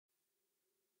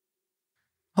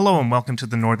Hello and welcome to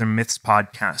the Northern Myths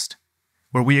podcast,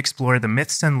 where we explore the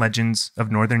myths and legends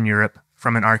of Northern Europe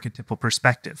from an archetypal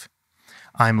perspective.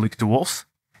 I'm Luke DeWolf.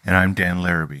 And I'm Dan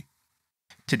Larrabee.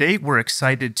 Today we're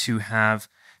excited to have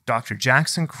Dr.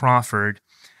 Jackson Crawford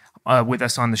with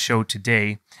us on the show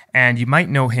today, and you might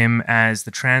know him as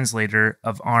the translator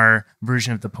of our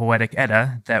version of the Poetic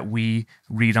Edda that we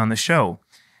read on the show.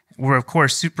 We're, of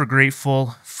course, super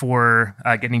grateful for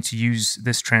getting to use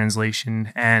this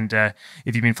translation. And if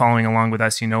you've been following along with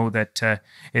us, you know that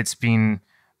it's been,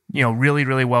 really,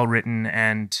 really well written,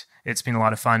 and it's been a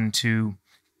lot of fun to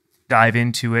dive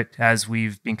into it as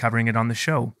we've been covering it on the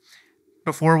show.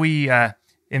 Before we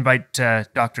invite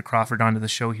Dr. Crawford onto the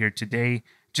show here today,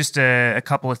 just a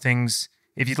couple of things.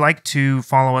 If you'd like to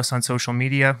follow us on social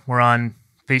media, we're on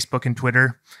Facebook and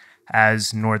Twitter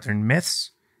as Northern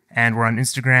Myths. And we're on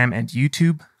Instagram and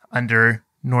YouTube under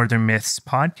Northern Myths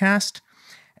Podcast.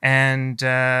 And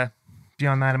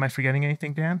beyond that, am I forgetting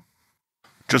anything, Dan?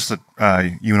 Just that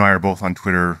you and I are both on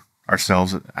Twitter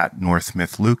ourselves at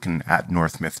NorthMythLuke and at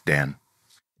NorthMythDan.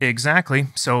 Exactly.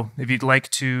 So if you'd like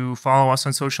to follow us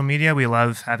on social media, we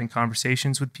love having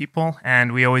conversations with people.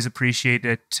 And we always appreciate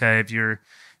it if you're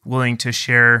willing to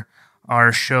share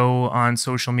our show on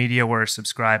social media or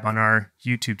subscribe on our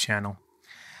YouTube channel.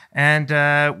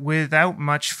 And without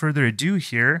much further ado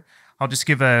here, I'll just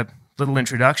give a little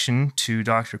introduction to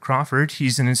Dr. Crawford.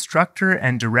 He's an instructor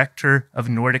and director of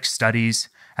Nordic Studies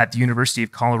at the University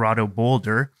of Colorado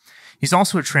Boulder. He's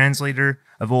also a translator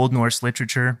of Old Norse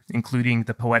literature, including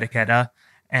the Poetic Edda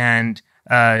and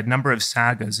a number of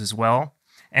sagas as well.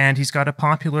 And he's got a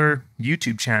popular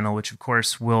YouTube channel, which of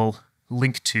course we'll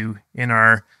link to in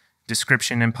our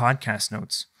description and podcast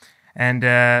notes.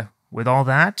 And with all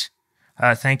that,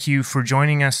 thank you for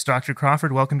joining us, Dr.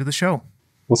 Crawford. Welcome to the show.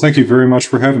 Well, thank you very much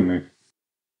for having me.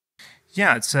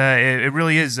 Yeah, it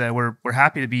really is. We're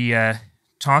happy to be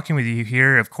talking with you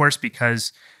here, of course,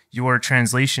 because your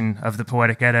translation of the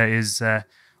Poetic Edda is,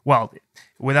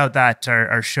 without that,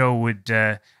 our show would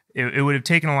it would have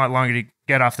taken a lot longer to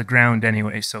get off the ground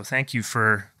anyway. So thank you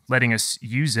for letting us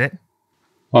use it.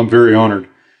 I'm very honored,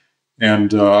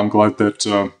 and I'm glad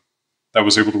that that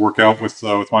was able to work out with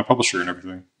my publisher and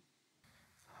everything.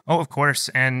 Oh, of course.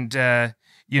 And,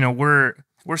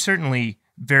 we're certainly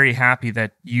very happy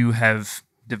that you have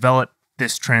developed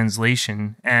this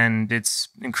translation, and it's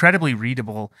incredibly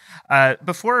readable.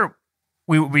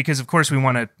 Because of course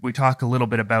we talk a little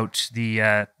bit about the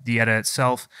Edda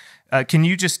itself. Can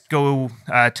you just go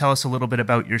tell us a little bit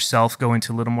about yourself, go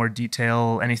into a little more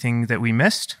detail, anything that we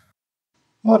missed?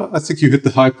 Well, I think you hit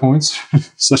the high points,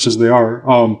 such as they are.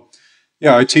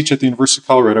 I teach at the University of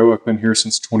Colorado. I've been here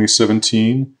since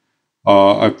 2017.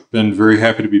 I've been very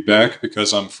happy to be back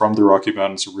because I'm from the Rocky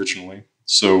Mountains originally.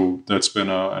 So that's been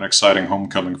an exciting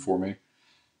homecoming for me.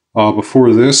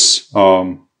 Before this,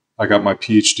 I got my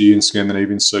PhD in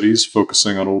Scandinavian Studies,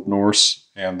 focusing on Old Norse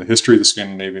and the history of the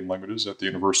Scandinavian languages at the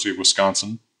University of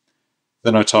Wisconsin.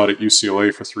 Then I taught at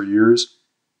UCLA for 3 years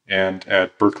and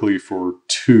at Berkeley for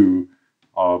 2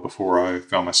 before I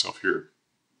found myself here.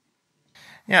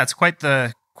 Yeah, it's quite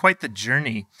the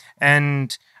journey.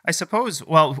 And I suppose,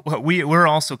 we're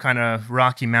also kind of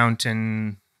Rocky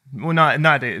Mountain, well,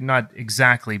 not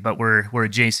exactly, but we're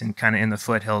adjacent, kind of in the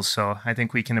foothills. So I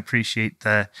think we can appreciate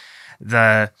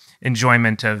the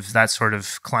enjoyment of that sort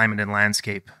of climate and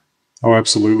landscape. Oh,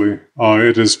 absolutely.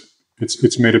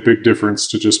 It's made a big difference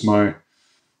to just my,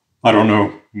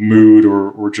 mood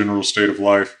or general state of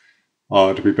life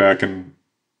to be back in,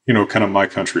 kind of my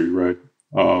country, right?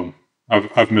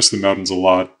 I've missed the mountains a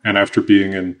lot, and after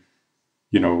being in,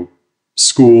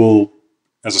 school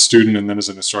as a student and then as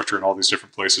an instructor in all these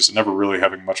different places and never really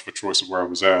having much of a choice of where I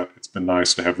was at, it's been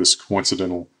nice to have this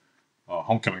coincidental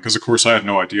homecoming, because of course I had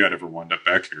no idea I'd ever wind up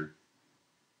back here.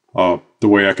 The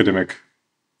way academic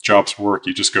jobs work,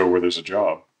 you just go where there's a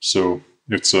job. So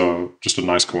it's just a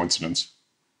nice coincidence.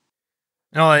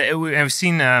 No, I've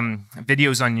seen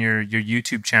videos on your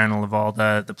YouTube channel of all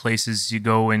the places you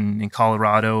go in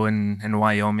Colorado and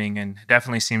Wyoming, and it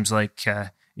definitely seems like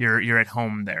you're at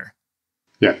home there.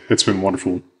 Yeah, it's been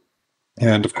wonderful,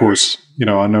 and of course, I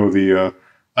know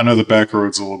the back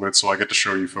roads a little bit, so I get to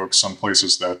show you folks some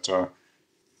places that are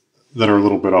a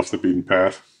little bit off the beaten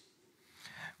path,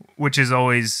 which is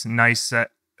always nice.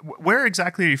 Where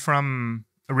exactly are you from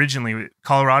originally?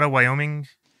 Colorado, Wyoming?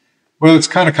 Well, it's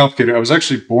kind of complicated. I was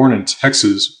actually born in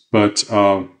Texas, but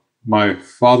my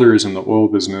father is in the oil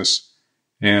business,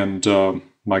 and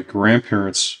my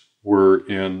grandparents were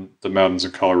in the mountains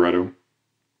in Colorado.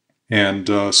 And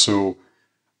so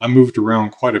I moved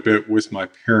around quite a bit with my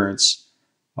parents,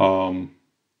 kind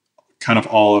of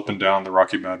all up and down the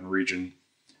Rocky Mountain region.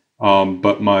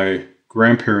 But my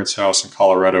grandparents' house in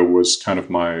Colorado was kind of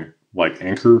my like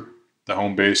anchor, the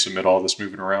home base amid all this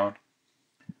moving around.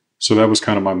 So that was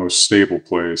kind of my most stable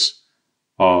place.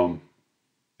 Um,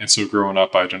 and so growing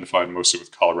up, I identified mostly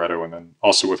with Colorado and then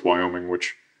also with Wyoming,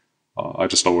 which I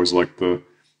just always liked the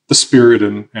spirit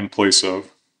and place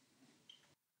of.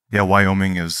 Yeah,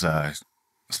 Wyoming is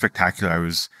spectacular. I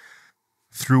was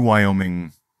through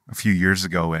Wyoming a few years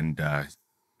ago, and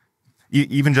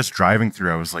even just driving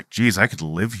through, I was like, geez, I could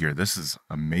live here. This is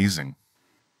amazing.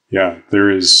 Yeah, there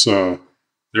is a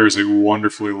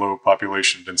wonderfully low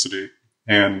population density,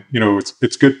 and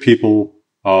it's good people.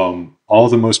 All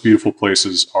the most beautiful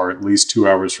places are at least 2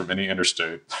 hours from any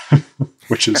interstate,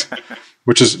 which is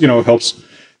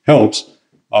helps.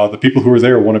 The people who are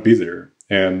there want to be there,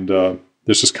 and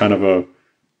there's just kind of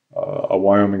a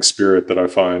Wyoming spirit that I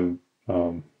find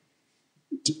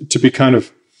to be kind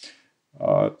of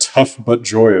tough but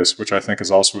joyous, which I think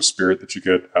is also a spirit that you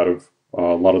get out of a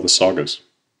lot of the sagas.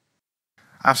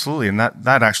 Absolutely, and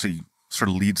that actually sort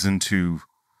of leads into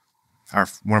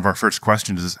one of our first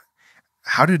questions: is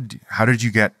how did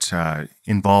you get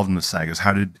involved in the sagas?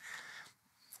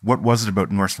 What was it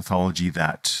about Norse mythology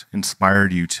that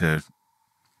inspired you to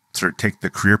sort of take the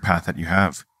career path that you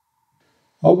have?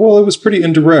 Well, it was pretty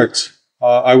indirect.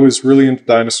 I was really into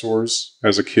dinosaurs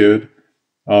as a kid,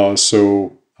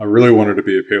 so I really wanted to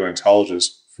be a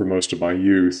paleontologist for most of my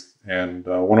youth. And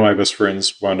one of my best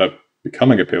friends wound up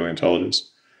becoming a paleontologist.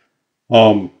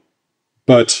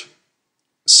 But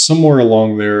somewhere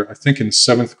along there, I think in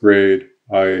seventh grade,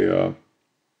 I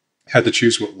had to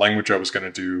choose what language I was going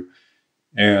to do.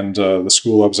 And the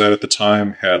school I was at the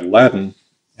time had Latin,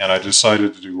 and I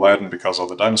decided to do Latin because all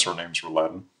the dinosaur names were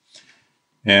Latin.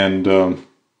 And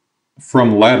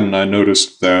from Latin, I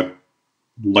noticed that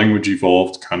language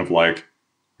evolved kind of like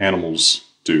animals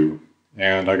do.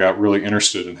 And I got really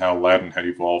interested in how Latin had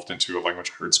evolved into a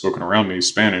language I heard spoken around me,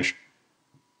 Spanish.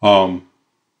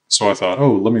 So I thought,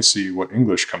 oh, let me see what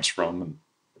English comes from. And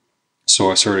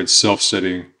so I started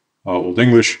self-studying Old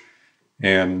English,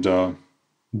 and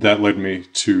that led me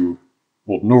to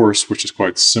Old Norse, which is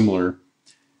quite similar.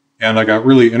 And I got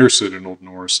really interested in Old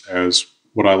Norse as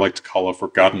what I like to call a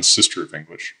forgotten sister of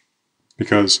English.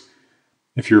 Because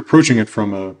if you're approaching it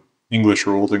from a English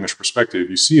or Old English perspective,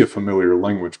 you see a familiar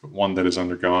language, but one that has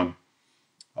undergone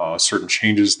certain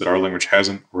changes that our language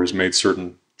hasn't, or has made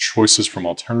certain choices from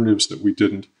alternatives that we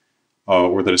didn't,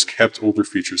 or that has kept older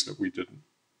features that we didn't.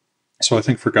 So I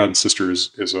think forgotten sister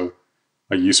is a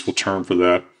useful term for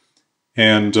that.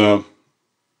 And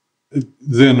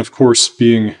then, of course,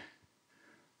 being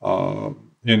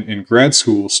in grad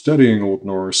school studying Old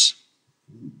Norse,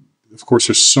 of course,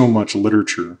 there's so much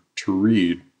literature to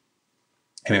read.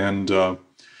 And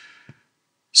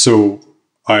so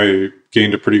I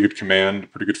gained a pretty good command, a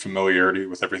pretty good familiarity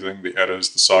with everything, the Eddas,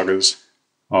 the sagas,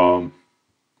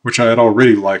 which I had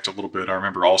already liked a little bit. I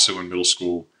remember also in middle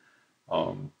school,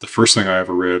 the first thing I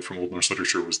ever read from Old Norse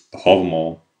literature was the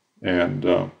Havamal.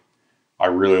 And I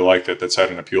really liked it. That's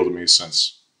had an appeal to me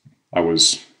since I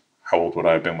was, how old would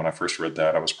I have been when I first read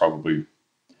that? I was probably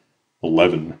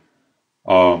 11.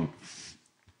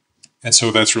 And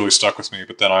so that's really stuck with me.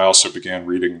 But then I also began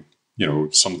reading,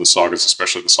 some of the sagas,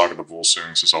 especially the Saga of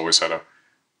Volsungs has always had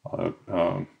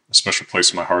a special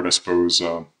place in my heart, I suppose.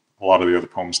 A lot of the other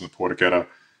poems in the Poetic Edda.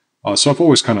 So I've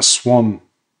always kind of swum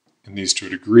in these to a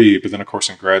degree. But then, of course,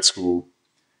 in grad school,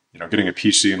 getting a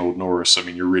PhD in Old Norse, I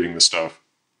mean, you're reading this stuff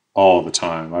all the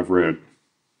time. I've read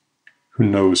who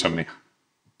knows how many,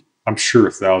 I'm sure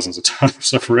thousands of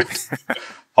times I've read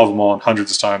Havamal and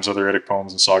hundreds of times other Eddic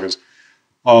poems and sagas.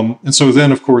 And so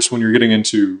then, of course, when you're getting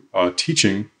into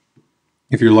teaching,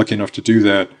 if you're lucky enough to do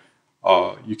that,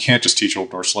 you can't just teach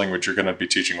Old Norse language. You're going to be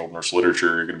teaching Old Norse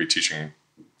literature. You're going to be teaching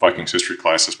Vikings history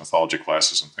classes, mythology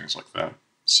classes, and things like that.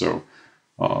 So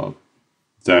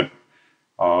that,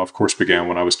 of course, began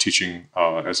when I was teaching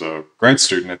as a grad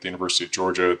student at the University of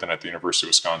Georgia, then at the University of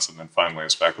Wisconsin, then finally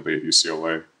as faculty at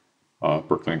UCLA,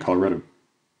 Berkeley, and Colorado.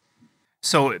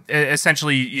 So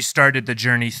essentially, you started the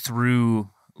journey through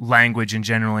language in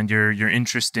general and your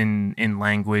interest in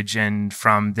language, and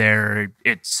from there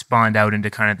it spawned out into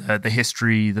kind of the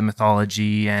history, the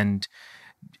mythology, and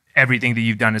everything that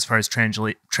you've done as far as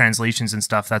translations and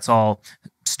stuff. That's all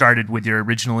started with your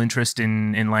original interest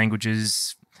in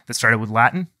languages that started with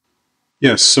Latin?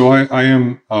 Yes, so I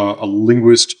am a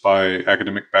linguist by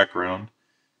academic background.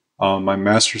 My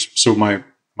master's, so my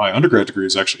undergrad degree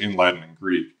is actually in Latin and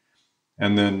Greek.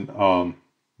 And then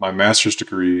my master's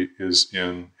degree is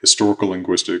in historical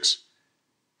linguistics.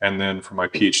 And then for my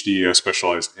PhD, I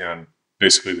specialized in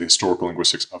basically the historical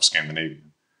linguistics of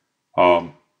Scandinavian.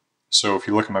 So if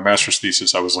you look at my master's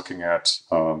thesis, I was looking at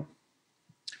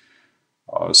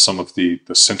some of the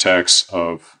syntax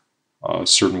of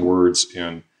certain words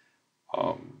in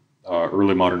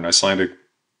early Modern Icelandic.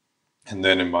 And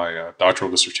then in my doctoral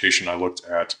dissertation, I looked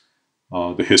at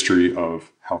the history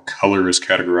of how color is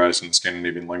categorized in the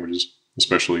Scandinavian languages,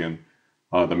 especially in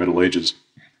the Middle Ages.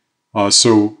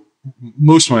 So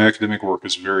most of my academic work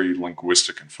is very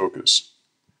linguistic in focus.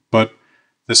 But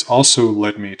this also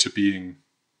led me to being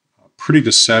pretty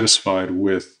dissatisfied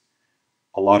with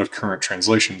a lot of current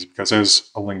translations, because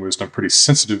as a linguist, I'm pretty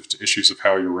sensitive to issues of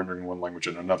how you're rendering one language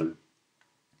in another.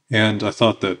 And I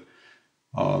thought that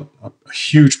a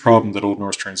huge problem that Old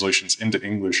Norse translations into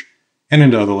English and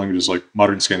into other languages like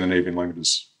modern Scandinavian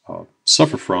languages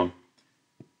suffer from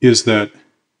is that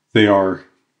they are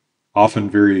often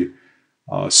very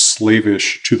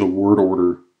slavish to the word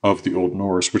order of the Old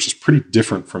Norse, which is pretty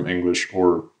different from English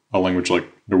or a language like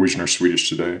Norwegian or Swedish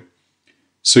today.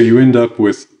 So you end up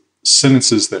with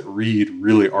sentences that read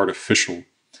really artificial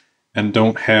and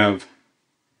don't have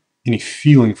any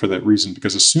feeling for that reason,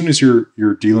 because as soon as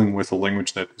you're dealing with a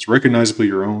language that is recognizably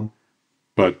your own,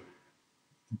 but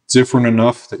different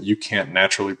enough that you can't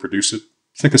naturally produce it,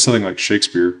 think of something like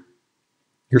Shakespeare.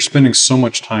 You're spending so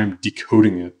much time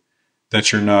decoding it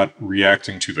that you're not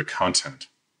reacting to the content.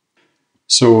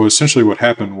 So essentially what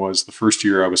happened was the first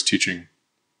year I was teaching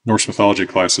Norse mythology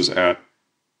classes at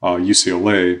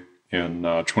UCLA in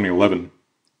 2011,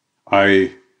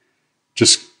 I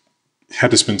just had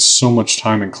to spend so much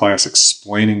time in class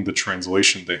explaining the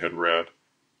translation they had read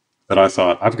that I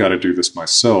thought, I've got to do this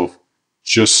myself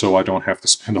just so I don't have to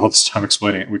spend all this time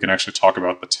explaining it. We can actually talk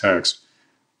about the text.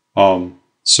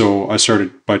 So I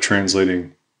started by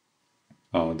translating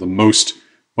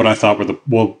what I thought were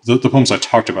the poems I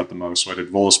talked about the most. So I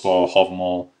did Völuspá,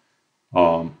 Hávamál,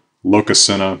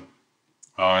 Lokasenna,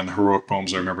 and the heroic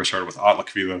poems I remember started with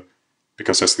Atlakvíða,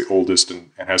 because that's the oldest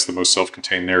and has the most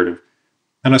self-contained narrative.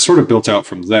 And I sort of built out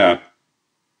from that.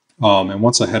 And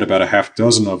once I had about a half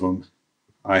dozen of them,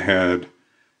 I had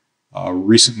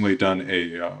recently done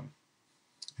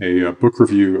a book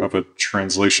review of a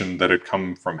translation that had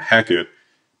come from Hackett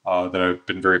that I've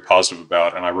been very positive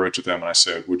about. And I wrote to them and I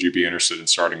said, would you be interested in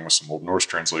starting with some Old Norse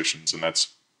translations? And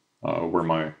that's where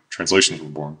my translations were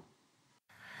born.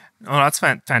 Oh, that's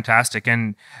fantastic.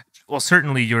 And well,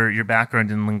 certainly your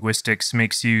background in linguistics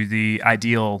makes you the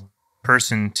ideal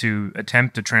person to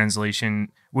attempt a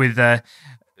translation. With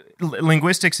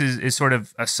linguistics is sort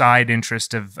of a side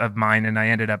interest of mine, and I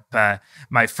ended up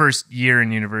my first year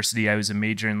in university, I was a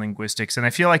major in linguistics, and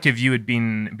I feel like if you had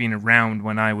been around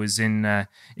when I was in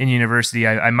university,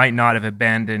 I might not have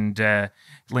abandoned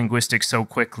linguistics so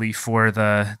quickly for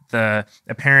the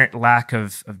apparent lack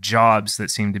of jobs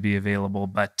that seem to be available.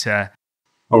 But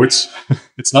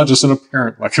it's not just an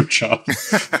apparent lack of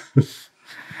jobs.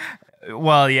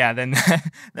 Well, yeah,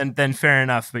 then fair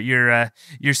enough. But your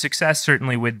success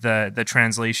certainly with the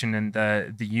translation and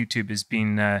the YouTube has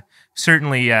been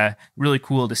certainly really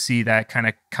cool to see that kind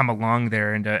of come along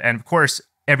there, and of course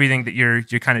everything that you're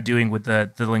kind of doing with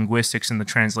the linguistics and the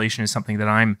translation is something that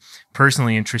I'm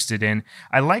personally interested in.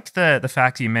 I like the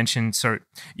fact that you mentioned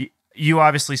you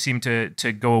obviously seem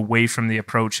to go away from the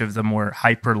approach of the more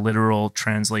hyper literal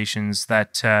translations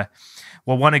that.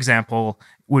 Well, one example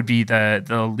would be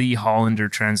the Lee Hollander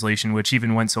translation, which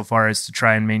even went so far as to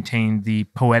try and maintain the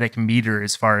poetic meter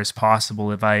as far as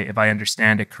possible, if I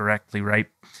understand it correctly, right?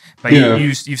 But yeah.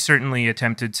 You've certainly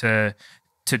attempted to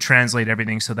translate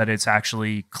everything so that it's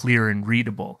actually clear and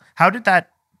readable. How did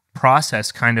that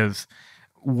process kind of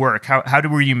work? How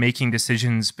were you making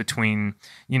decisions between,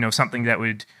 something that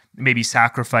would maybe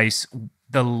sacrifice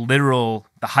the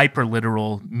hyper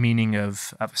literal meaning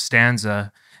of a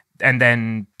stanza, and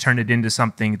then turn it into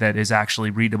something that is actually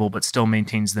readable but still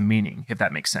maintains the meaning, if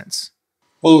that makes sense?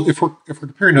 Well, if we're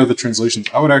comparing to other translations,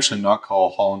 I would actually not call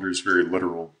Hollander's very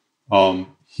literal.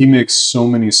 He makes so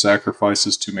many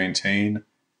sacrifices to maintain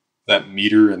that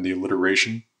meter and the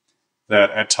alliteration that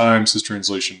at times his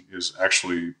translation is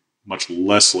actually much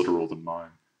less literal than mine,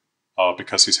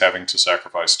 because he's having to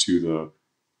sacrifice to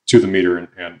the meter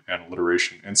and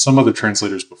alliteration. And some other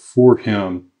translators before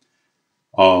him,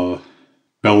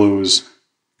 Bellows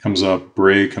comes up,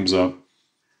 Bray comes up.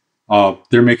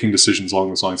 They're making decisions along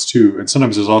those lines too. And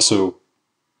sometimes there's also,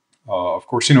 of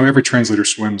course, every translator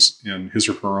swims in his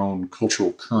or her own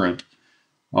cultural current.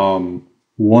 I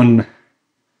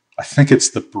think it's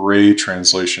the Bray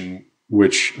translation,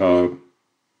 which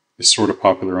is sort of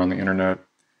popular on the internet.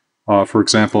 For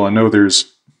example, I know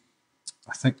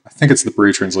I think it's the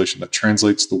Bray translation that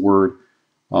translates the word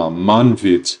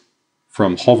manvit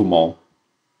from Hávamál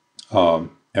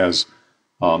as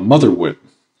mother wit,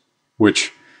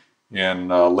 which in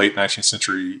late 19th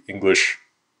century English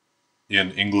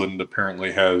in England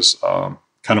apparently has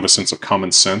kind of a sense of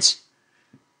common sense.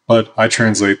 But I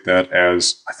translate that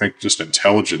as, I think, just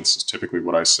intelligence is typically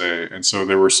what I say. And so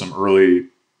there were some early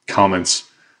comments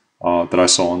that I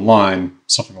saw online,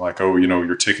 something like, "Oh,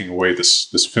 you're taking away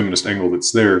this feminist angle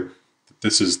that's there.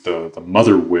 This is the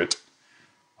mother wit."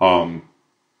 And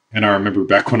I remember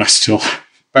back when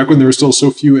there were still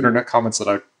so few internet comments that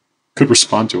I could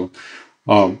respond to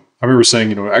them. I remember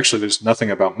saying, actually, there's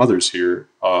nothing about mothers here.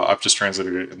 I've just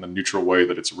translated it in the neutral way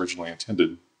that it's originally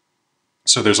intended.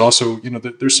 So there's also,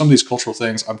 there's some of these cultural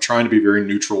things. I'm trying to be very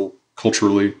neutral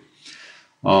culturally.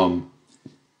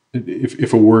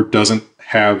 If a word doesn't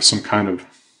have some kind of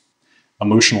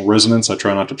emotional resonance, I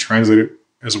try not to translate it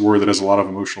as a word that has a lot of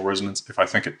emotional resonance. If I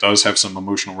think it does have some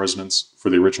emotional resonance for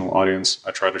the original audience,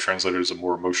 I try to translate it as a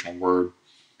more emotional word.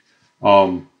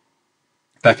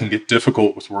 That can get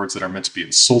difficult with words that are meant to be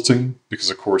insulting, because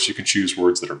of course you can choose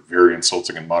words that are very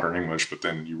insulting in modern English, but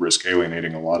then you risk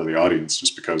alienating a lot of the audience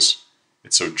just because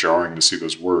it's so jarring to see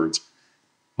those words.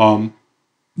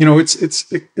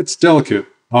 It's delicate.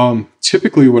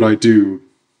 Typically what I do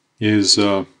is,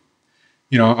 I'm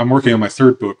working on my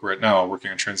third book right now,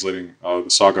 working on translating the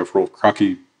saga of Rolf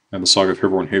Kraki and the saga of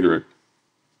Hervor and Hederic.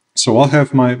 So I'll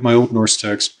have my Old Norse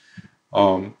text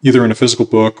either in a physical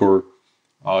book or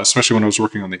especially when I was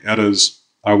working on the Eddas,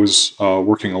 I was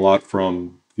working a lot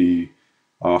from the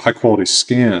high-quality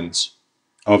scans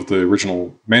of the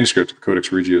original manuscript of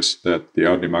Codex Regius that the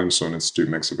Árni Magnússon Institute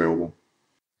makes available.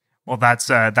 Well, that's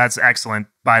excellent,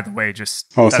 by the way.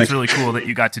 That's really cool that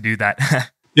you got to do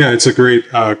that. Yeah, it's a great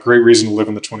reason to live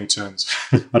in the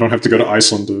 2010s. I don't have to go to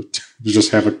Iceland to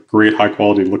just have a great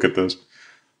high-quality look at this.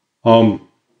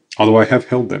 Although I have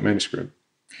held that manuscript.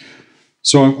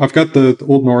 So I've got the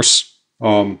Old Norse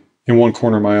in one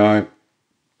corner of my eye,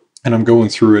 and I'm going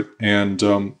through it. And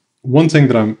one thing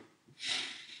that I'm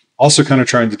also kind of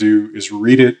trying to do is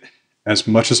read it as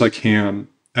much as I can.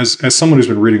 As someone who's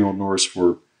been reading Old Norse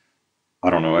for, I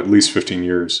don't know, at least 15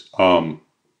 years, I'm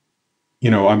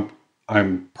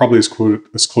probably as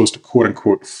close to quote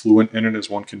unquote fluent in it as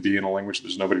one can be in a language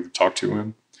there's nobody to talk to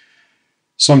in.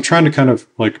 So I'm trying to kind of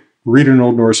like read an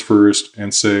Old Norse first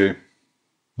and say,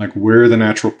 like, where are the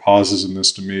natural pauses in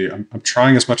this to me? I'm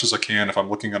trying as much as I can, if I'm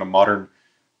looking at a modern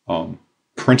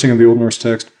printing of the Old Norse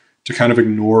text, to kind of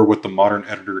ignore what the modern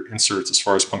editor inserts as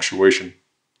far as punctuation,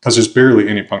 because there's barely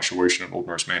any punctuation in Old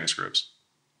Norse manuscripts.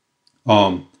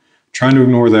 Trying to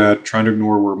ignore that, trying to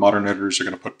ignore where modern editors are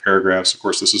going to put paragraphs. Of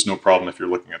course, this is no problem if you're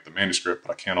looking at the manuscript,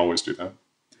 but I can't always do that.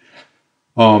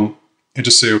 And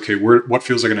just say, okay, what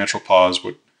feels like a natural pause?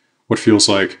 What feels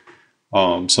like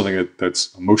something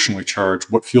that's emotionally charged?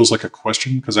 What feels like a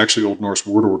question? Because actually Old Norse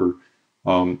word order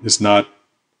is not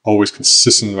always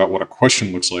consistent about what a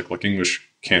question looks like English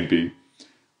can be.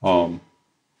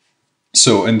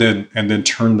 So, and then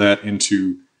turn that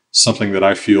into something that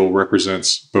I feel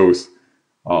represents both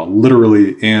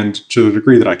literally and, to the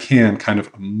degree that I can, kind of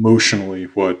emotionally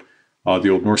what the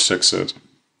Old Norse text says.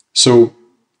 So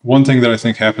one thing that I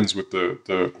think happens with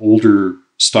the older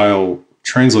style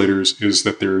translators is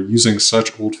that they're using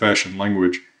such old-fashioned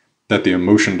language that the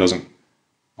emotion doesn't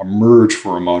emerge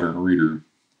for a modern reader,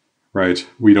 right?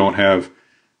 We don't have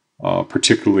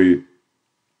particularly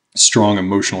strong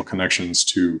emotional connections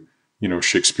to,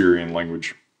 Shakespearean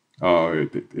language.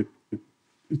 It's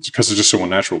because it's just so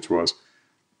unnatural to us.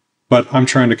 But I'm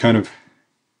trying to kind of,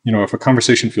 if a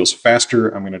conversation feels faster,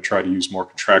 I'm going to try to use more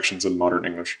contractions in modern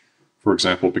English, for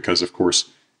example, because, of course,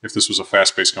 if this was a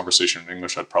fast-paced conversation in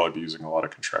English, I'd probably be using a lot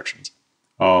of contractions.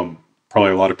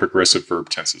 Probably a lot of progressive verb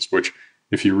tenses, which,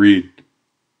 if you read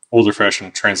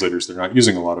older-fashioned translators, they're not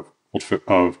using a lot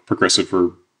of progressive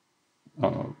verb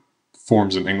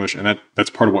forms in English, and that's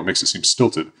part of what makes it seem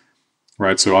stilted,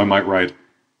 right? So I might write,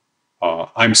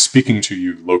 I'm speaking to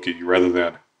you, Loki, rather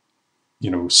than,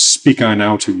 speak I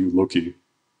now to you, Loki.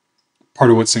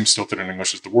 Part of what seems stilted in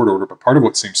English is the word order, but part of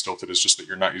what seems stilted is just that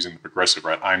you're not using the progressive,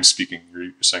 right? I'm speaking,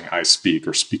 you're saying I speak,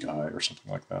 or speak I, or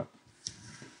something like that.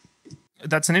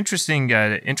 That's an interesting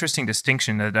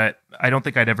distinction that I don't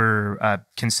think I'd ever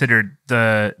considered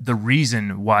the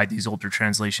reason why these older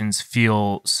translations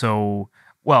feel so,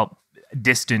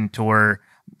 distant or,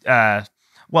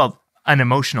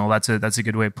 unemotional. That's a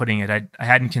good way of putting it. I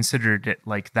hadn't considered it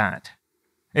like that.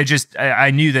 It just,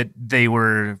 I knew that they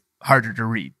were harder to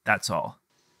read. That's all.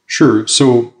 Sure.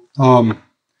 So, let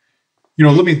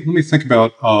me think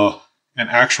about an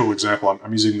actual example.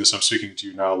 I'm using this. I'm speaking to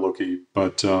you now, Loki.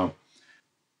 But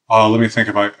let me think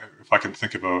if I can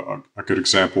think of a good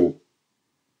example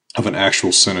of an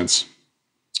actual sentence.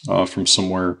 from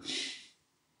somewhere.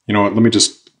 You know what? Let me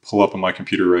just pull up on my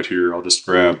computer right here. I'll just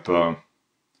grab. Let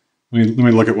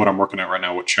me look at what I'm working at right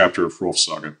now. What chapter of Rolf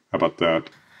Saga? How about that?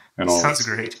 And Sounds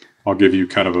great. I'll give you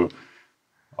kind of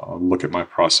a look at my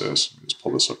process. Let me just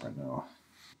pull this up right now.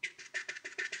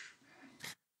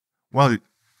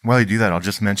 While you do that, I'll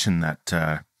just mention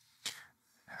that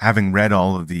having read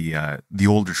all of the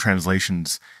older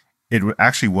translations, it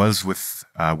actually was with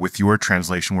your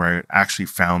translation where I actually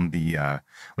found the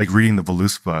like reading the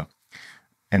Voluspa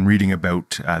and reading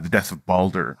about the death of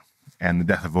Balder and the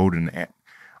death of Odin.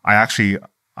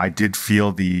 I did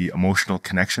feel the emotional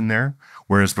connection there,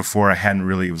 whereas before I hadn't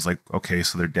really. It was like, okay,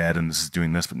 so they're dead and this is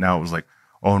doing this, but now it was like,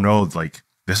 oh no, like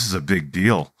this is a big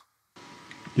deal.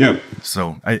 Yeah.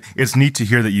 So it's neat to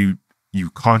hear that you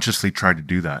consciously tried to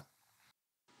do that.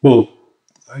 Well,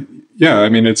 yeah. I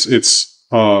mean, it's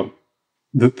the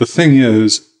thing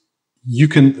is, you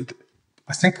can.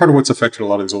 I think part of what's affected a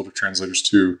lot of these older translators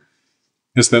too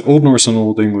is that Old Norse and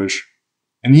Old English,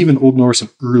 and even Old Norse and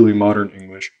early modern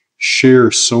English, share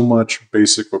so much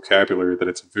basic vocabulary that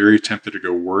it's very tempted to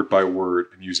go word by word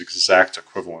and use exact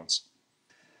equivalents.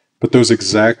 But those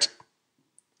exact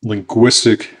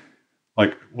linguistic,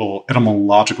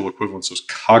 etymological equivalents, those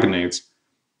cognates,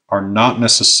 are not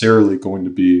necessarily going to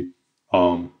be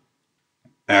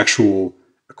actual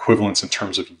equivalents in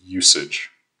terms of usage.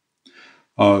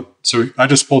 So I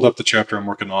just pulled up the chapter I'm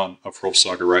working on of Rolf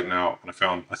Saga right now, and I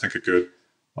found, I think, a good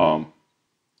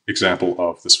example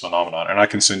of this phenomenon. And I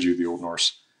can send you the Old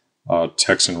Norse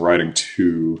text and writing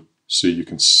too, so you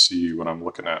can see what I'm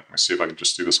looking at. Let me see if I can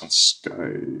just do this on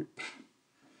Skype.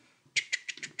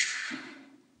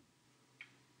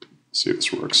 See if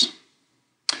this works.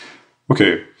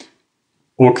 Okay.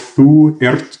 Og þú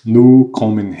ert nú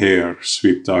kominn her,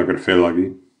 Svipdagr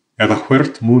félagi, eða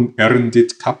hvert mun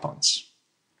erendit kappans.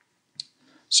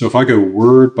 So if I go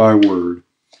word by word,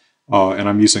 and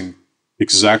I'm using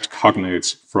exact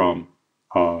cognates from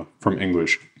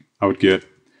English, I would get,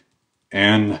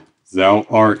 and thou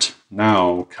art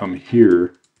now come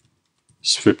here,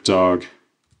 Svipdagr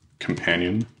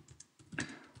companion,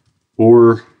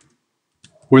 or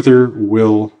whither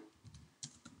will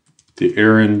the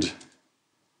errand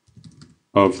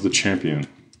of the champion.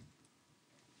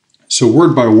 So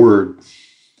word by word,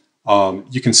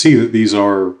 you can see that these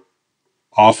are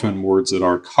often words that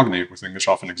are cognate with English,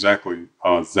 often exactly.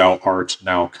 Thou art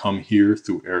now come here,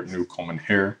 thu ert nu kominn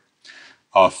her.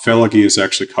 Félagi is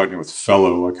actually cognate with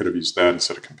fellow. I could have used that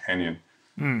instead of companion.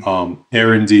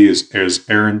 Erendi is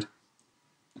errand.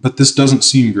 But this doesn't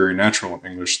seem very natural in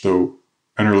English, though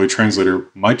an early translator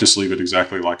might just leave it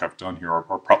exactly like I've done here,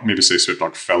 or maybe say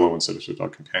Svipdagr fellow instead of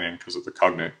Svipdagr companion because of the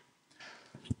cognate.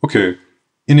 Okay,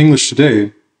 in English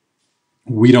today,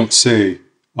 we don't say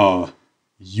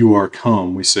you are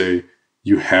come, we say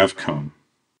you have come,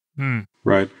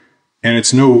 right? And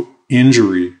it's no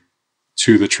injury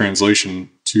to the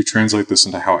translation to translate this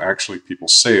into how actually people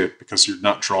say it, because you're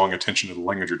not drawing attention to the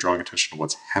language, you're drawing attention to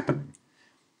what's happening.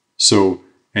 So,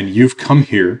 and you've come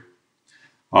here,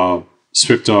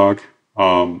 Svipdagr,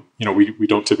 we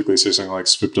don't typically say something like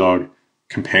Svipdagr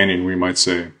companion. We might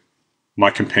say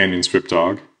my companion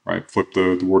Svipdagr, right? Flip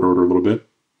the word order a little bit.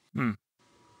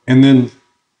 And then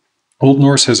Old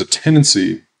Norse has a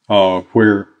tendency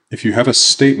where if you have a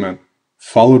statement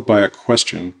followed by a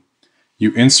question,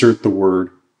 you insert the word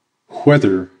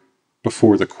whether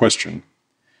before the question,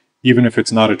 even if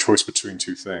it's not a choice between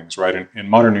two things, right? In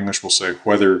modern English, we'll say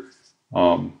whether,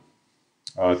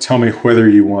 tell me whether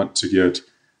you want to get,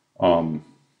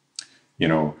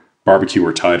 barbecue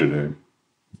or Thai today,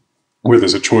 where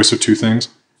there's a choice of two things.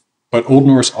 But Old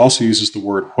Norse also uses the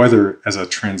word whether as a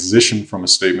transition from a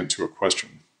statement to a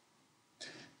question.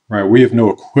 Right, we have no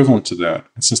equivalent to that.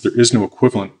 And since there is no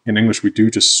equivalent in English, we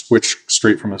do just switch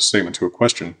straight from a statement to a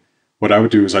question. What I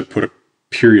would do is I'd put a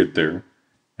period there,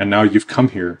 and now you've come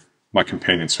here, my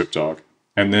companion Svipdagr.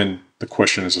 And then the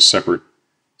question is a separate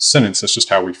sentence. That's just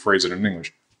how we phrase it in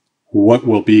English. What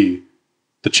will be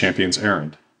the champion's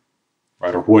errand?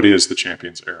 Right, or what is the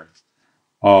champion's errand?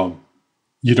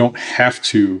 You don't have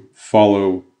to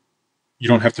follow, you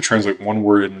don't have to translate one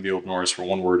word in the Old Norse for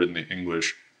one word in the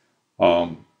English,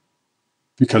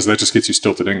 because that just gets you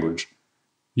stilted English.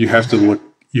 You have to look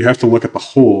at the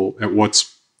whole, at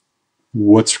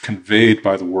what's conveyed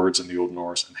by the words in the Old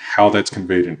Norse and how that's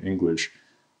conveyed in English,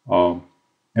 and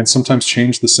sometimes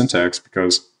change the syntax,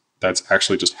 because that's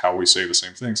actually just how we say the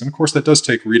same things. And of course, that does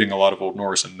take reading a lot of Old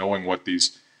Norse and knowing what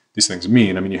these things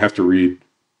mean. I mean, you have to read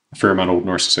a fair amount of Old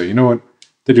Norse to say, you know what,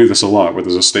 they do this a lot, where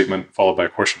there's a statement followed by a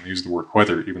question. They use the word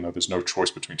whether, even though there's no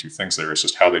choice between two things there. It's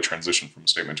just how they transition from a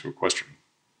statement to a question.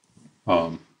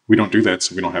 we don't do that,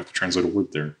 so we don't have to translate a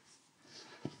word there.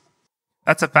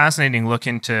 That's a fascinating look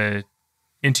into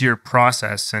your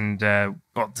process, and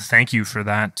well, thank you for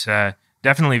that.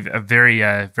 Definitely a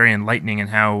very enlightening in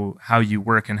how you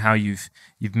work and how you've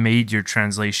made your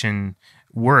translation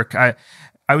work. I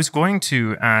was going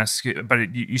to ask,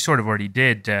 but you sort of already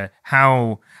did.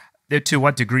 To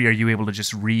what degree are you able to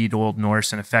just read Old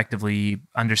Norse and effectively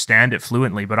understand it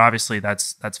fluently? But obviously,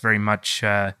 that's very much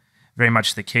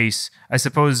the case. I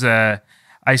suppose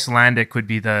Icelandic would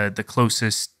be the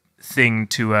closest thing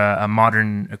to a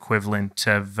modern equivalent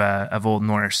of Old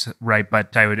Norse, right?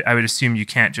 But I would assume you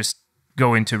can't just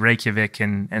go into Reykjavik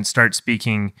and start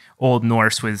speaking Old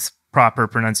Norse with proper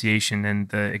pronunciation and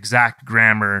the exact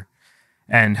grammar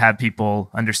and have people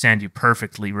understand you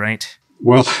perfectly, right?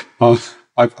 Well,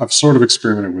 I've sort of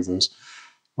experimented with this.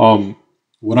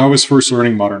 When I was first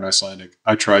learning Modern Icelandic,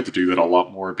 I tried to do that a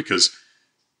lot more because,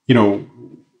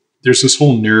 there's this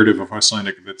whole narrative of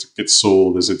Icelandic that gets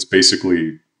sold as it's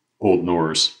basically Old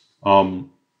Norse.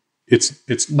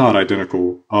 It's not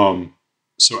identical.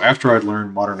 So after I'd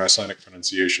learned Modern Icelandic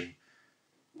pronunciation,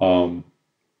 I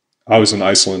was in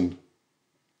Iceland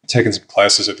taking some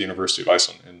classes at the University of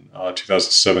Iceland in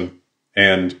 2007.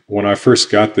 And when I first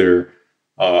got there,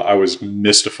 I was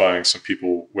mystifying some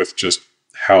people with just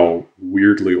how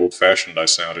weirdly old-fashioned I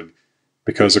sounded.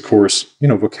 Because, of course,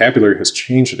 vocabulary has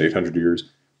changed in 800 years.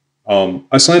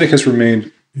 Icelandic has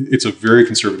remained, it's a very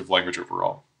conservative language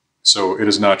overall. So it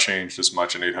has not changed as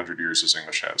much in 800 years as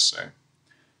English has, say.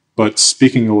 But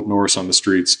speaking Old Norse on the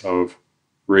streets of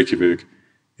Reykjavik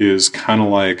is kind of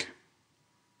like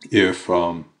if,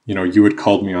 you had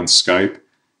called me on Skype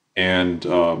and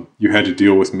you had to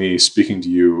deal with me speaking to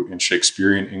you in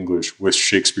Shakespearean English with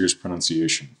Shakespeare's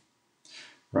pronunciation,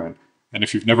 right? And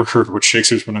if you've never heard what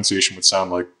Shakespeare's pronunciation would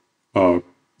sound like,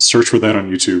 search for that on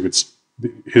YouTube.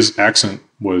 His accent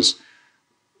was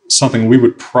something we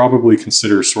would probably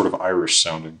consider sort of Irish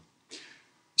sounding.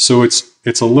 So it's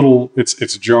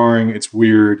jarring, it's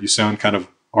weird, you sound kind of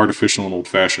artificial and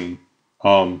old-fashioned.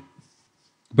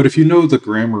 But if you know the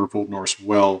grammar of Old Norse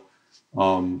well,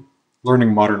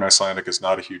 learning Modern Icelandic is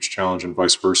not a huge challenge and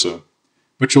vice versa.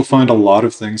 But you'll find a lot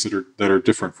of things that are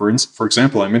different. For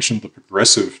example, I mentioned the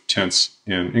progressive tense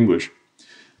in English.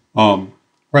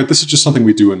 Right, this is just something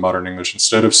we do in modern English.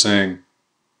 Instead of saying,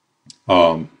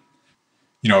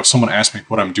 if someone asks me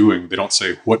what I'm doing, they don't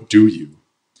say, "What do you?"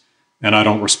 And I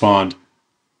don't respond,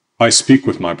 "I speak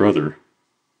with my brother."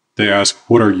 They ask,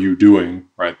 "What are you doing?"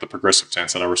 Right, the progressive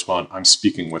tense, and I respond, "I'm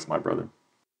speaking with my brother."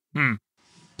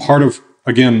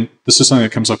 Again, this is something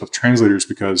that comes up with translators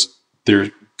because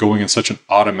they're going in such an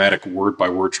automatic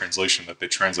word-by-word translation that they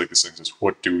translate these things as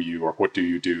 "what do you?" or "what do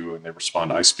you do?" and they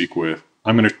respond, "I speak with."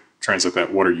 I'm going to translate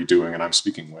that, "what are you doing?" and "I'm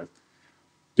speaking with,"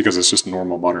 because it's just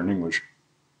normal modern English.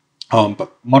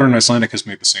 But Modern Icelandic has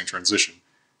made the same transition.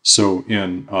 So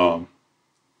in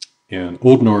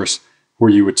Old Norse, where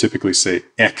you would typically say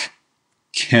 "ek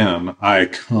kem," I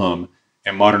come,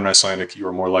 in Modern Icelandic, you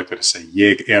are more likely to say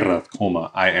 "ég er að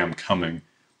koma," I am coming.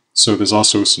 So there's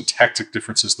also syntactic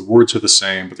differences. The words are the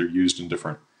same, but they're used in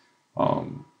different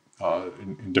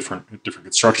different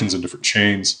constructions and different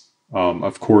chains.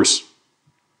 Of course,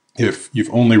 if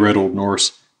you've only read Old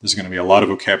Norse, there's going to be a lot of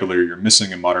vocabulary you're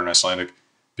missing in Modern Icelandic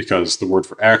because the word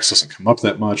for axe doesn't come up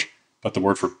that much, but the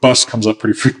word for bus comes up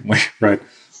pretty frequently, right?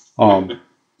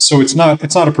 So it's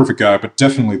not a perfect guide, but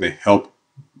definitely they help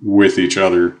with each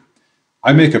other.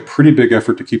 I make a pretty big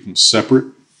effort to keep them separate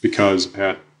because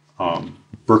at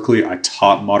Berkeley I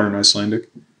taught Modern Icelandic,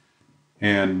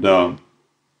 and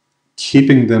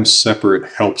keeping them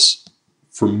separate helps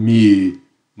for me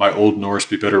my Old Norse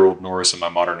be better Old Norse and my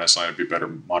Modern Icelandic be better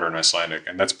Modern Icelandic.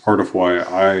 And that's part of why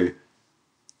I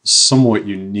somewhat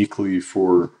uniquely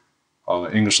for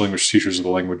English language teachers of the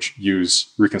language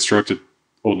use reconstructed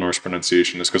Old Norse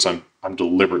pronunciation is because I'm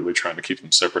deliberately trying to keep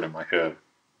them separate in my head.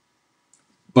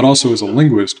 But also as a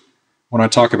linguist, when I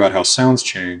talk about how sounds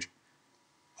change,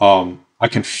 I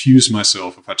confuse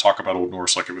myself if I talk about Old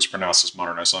Norse like it was pronounced as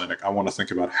Modern Icelandic. I want to think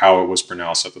about how it was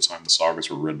pronounced at the time the sagas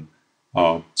were written,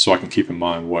 so I can keep in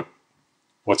mind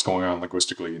what's going on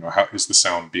linguistically. How is the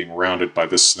sound being rounded by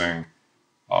this thing,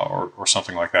 or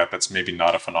something like that. That's maybe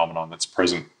not a phenomenon that's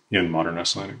present in Modern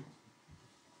Icelandic.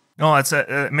 No,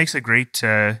 it makes a great.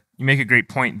 You make a great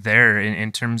point there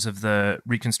in terms of the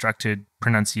reconstructed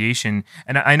pronunciation,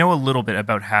 and I know a little bit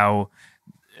about how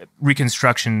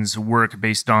reconstructions work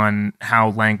based on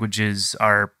how languages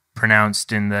are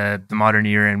pronounced in the modern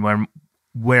era, and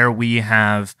where we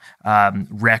have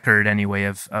record anyway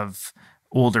of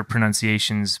older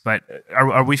pronunciations. But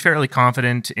are we fairly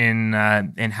confident in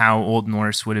how Old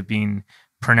Norse would have been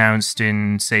pronounced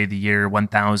in, say, the year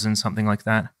 1000, something like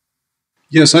that?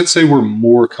 Yes, I'd say we're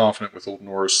more confident with Old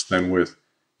Norse than with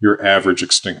your average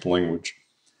extinct language.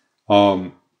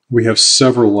 We have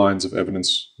several lines of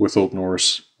evidence with Old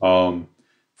Norse. For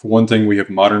one thing, we have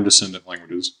modern descendant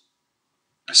languages.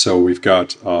 So we've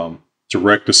got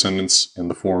direct descendants in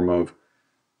the form of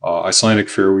Icelandic,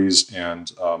 Faroese,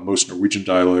 and most Norwegian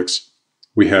dialects.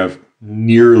 We have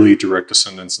nearly direct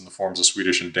descendants in the forms of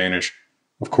Swedish and Danish.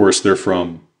 Of course, they're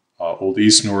from Old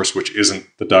East Norse, which isn't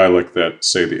the dialect that,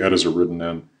 say, the Eddas are written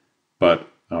in, but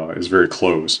is very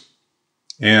close.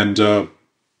 And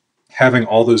having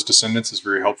all those descendants is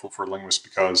very helpful for linguists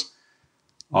because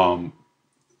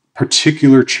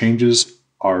particular changes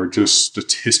are just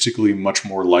statistically much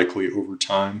more likely over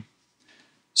time.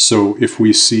 So if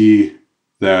we see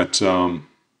that,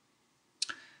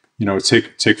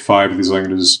 take 5 of these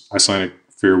languages, Icelandic,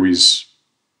 Faroese,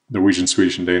 Norwegian,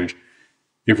 Swedish, and Danish.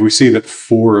 If we see that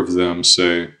 4 of them,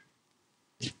 say,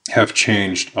 have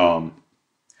changed a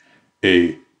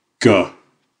g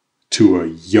to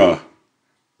a y,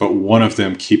 but one of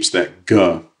them keeps that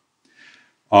g,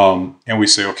 and we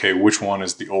say, okay, which one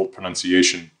is the old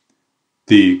pronunciation?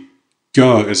 The g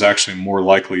is actually more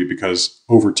likely because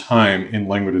over time in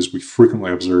languages we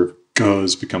frequently observe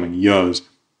gs becoming y's.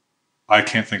 I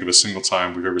can't think of a single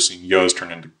time we've ever seen y's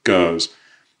turn into gs.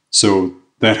 So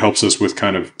that helps us with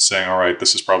kind of saying, all right,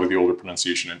 this is probably the older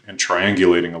pronunciation and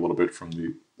triangulating a little bit from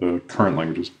the current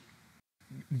languages.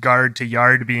 Guard to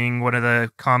yard being one of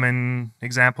the common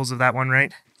examples of that one,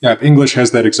 right? Yeah, English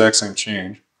has that exact same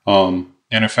change. And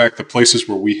in fact, the places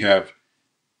where we have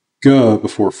g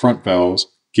before front vowels,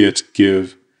 get,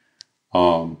 give,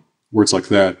 words like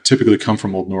that, typically come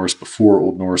from Old Norse before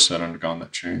Old Norse had undergone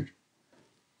that change.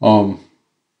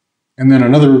 And then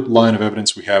another line of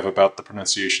evidence we have about the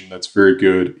pronunciation that's very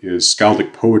good is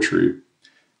skaldic poetry,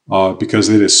 because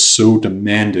it is so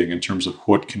demanding in terms of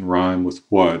what can rhyme with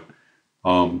what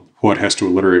has to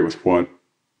alliterate with what,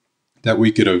 that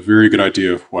we get a very good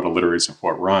idea of what alliterates and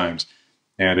what rhymes.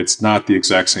 And it's not the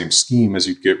exact same scheme as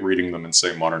you get reading them in,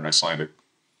 say, Modern Icelandic.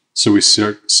 So we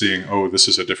start seeing, oh, this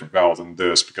is a different vowel than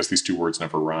this because these 2 words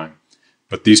never rhyme.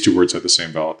 But these 2 words had the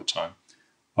same vowel at the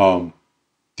time.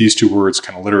 These 2 words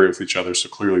can alliterate with each other, so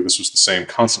clearly this was the same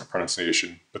consonant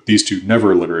pronunciation, but these 2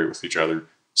 never alliterate with each other,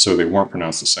 so they weren't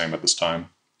pronounced the same at this time.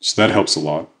 So that helps a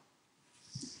lot.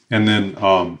 And then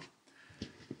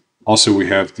also we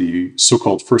have the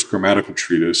so-called First Grammatical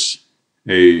Treatise,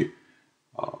 a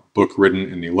book written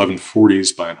in the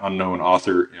 1140s by an unknown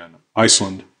author in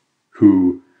Iceland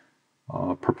who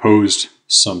proposed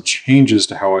some changes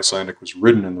to how Icelandic was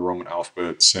written in the Roman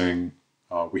alphabet, saying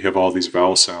we have all these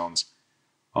vowel sounds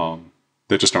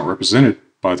that just aren't represented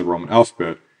by the Roman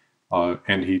alphabet.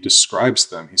 And he describes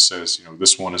them. He says,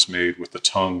 this one is made with the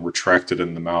tongue retracted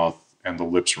in the mouth and the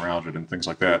lips rounded and things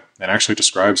like that. And actually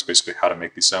describes basically how to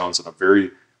make these sounds in a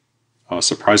very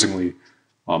surprisingly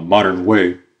modern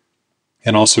way.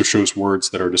 And also shows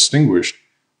words that are distinguished.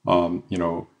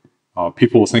 People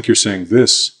will think you're saying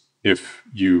this if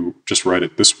you just write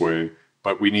it this way,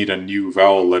 but we need a new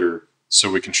vowel letter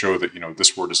so we can show that,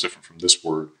 this word is different from this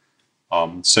word.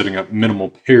 Setting up minimal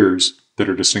pairs that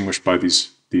are distinguished by these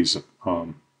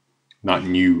not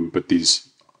new, but these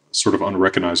sort of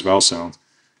unrecognized vowel sounds.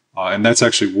 And that's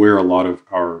actually where a lot of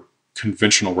our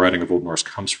conventional writing of Old Norse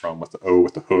comes from, with the O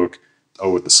with the hook, the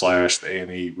O with the slash, the A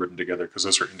and E written together, because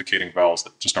those are indicating vowels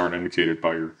that just aren't indicated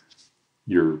by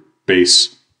your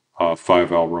base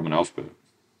 5-vowel Roman alphabet.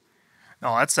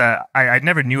 No, that's I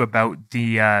never knew about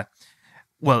the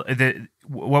what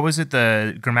was it,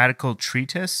 the grammatical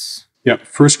treatise? Yeah,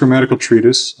 First Grammatical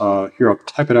Treatise. Here, I'll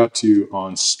type it out to you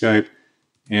on Skype.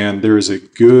 And there is a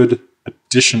good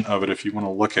edition of it, if you want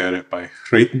to look at it, by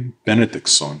Hreinn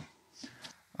Benediktsson.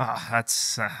 Oh,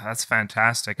 that's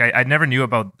fantastic. I never knew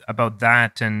about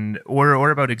that, or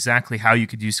about exactly how you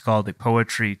could use skaldic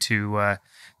poetry to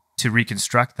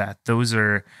reconstruct that. Those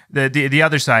are the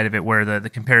other side of it, where the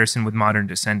comparison with modern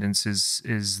descendants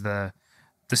is the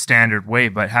standard way.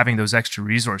 But having those extra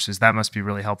resources, that must be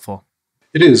really helpful.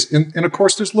 It is. And of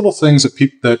course, there's little things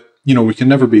that we can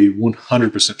never be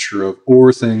 100% sure of,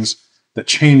 or things that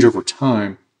change over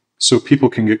time, so people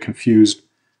can get confused.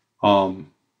 I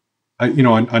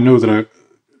know that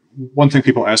one thing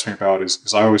people ask me about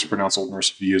is I always pronounce Old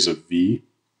Norse V as a V.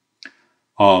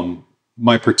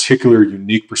 My particular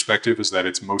unique perspective is that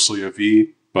it's mostly a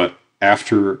V, but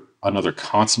after another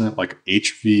consonant like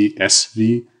HV,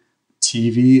 SV,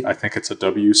 TV, I think it's a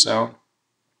W sound.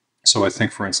 So I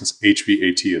think, for instance,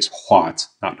 HVAT is hvárt,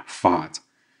 not fat,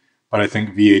 but I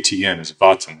think VATN is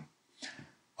vatten.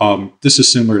 This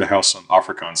is similar to how some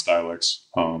Afrikaans dialects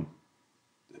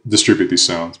distribute these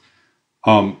sounds.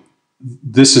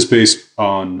 This is based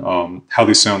on how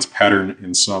these sounds pattern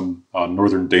in some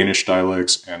northern Danish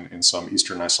dialects and in some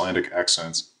Eastern Icelandic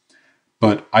accents.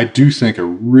 But I do think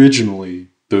originally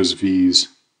those V's,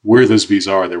 where those V's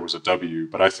are, there was a W.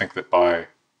 But I think that by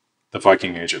the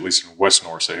Viking Age, at least in West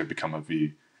Norse, they have become a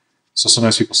V. So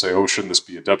sometimes people say, oh, shouldn't this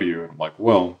be a W? And I'm like,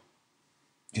 well,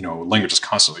 language is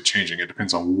constantly changing. It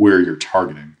depends on where you're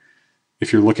targeting.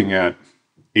 If you're looking at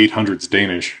 800s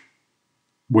Danish,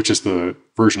 which is the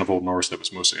version of Old Norse that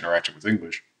was mostly interacting with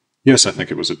English, yes, I think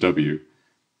it was a W.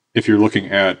 If you're looking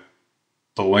at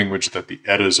the language that the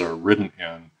Eddas are written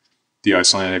in, the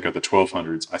Icelandic of the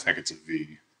 1200s, I think it's a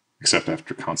V, except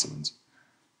after consonants.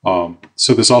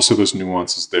 So there's also those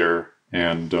nuances there.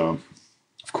 And of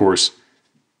course,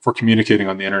 for communicating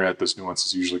on the internet, those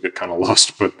nuances usually get kind of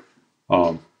lost. But,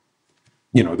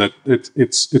 that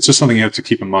it's just something you have to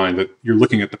keep in mind, that you're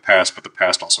looking at the past, but the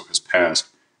past also has passed.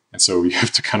 And so you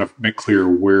have to kind of make clear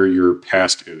where your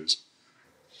past is.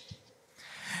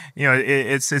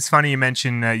 It's funny you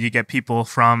mention you get people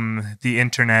from the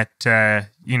internet,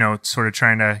 sort of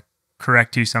trying to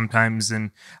correct you sometimes,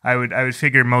 and I would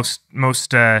figure most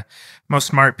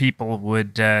smart people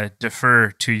would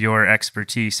defer to your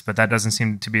expertise, but that doesn't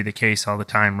seem to be the case all the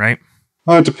time, right?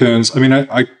 It depends. I mean,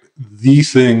 the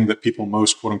thing that people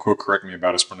most quote unquote correct me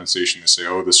about is pronunciation. They say,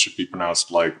 "Oh, this should be pronounced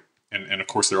like." And of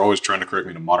course, they're always trying to correct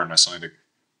me to Modern Icelandic.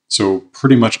 So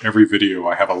pretty much every video,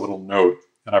 I have a little note,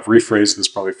 and I've rephrased this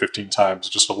probably 15 times,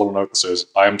 just a little note that says,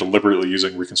 I am deliberately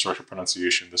using reconstructed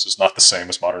pronunciation. This is not the same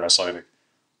as Modern Icelandic.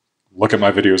 Look at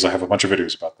my videos. I have a bunch of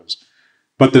videos about this.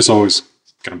 But there's always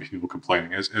going to be people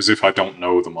complaining, as if I don't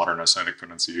know the Modern Icelandic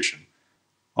pronunciation.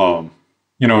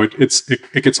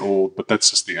 It gets old, but that's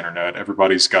just the internet.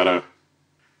 Everybody's got to...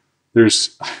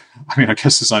 I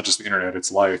guess it's not just the internet,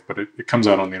 it's life, but it comes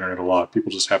out on the internet a lot.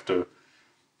 People just have to,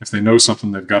 if they know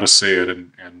something, they've got to say it,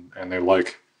 and they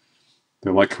like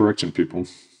correcting people.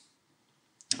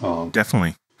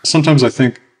 Definitely. Sometimes I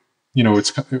think,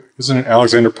 isn't it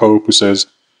Alexander Pope who says,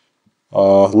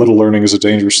 little learning is a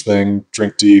dangerous thing,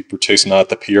 drink deep or taste not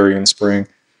the Pierian spring.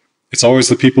 It's always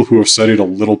the people who have studied a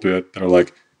little bit that are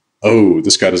like, oh,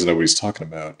 this guy doesn't know what he's talking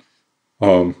about.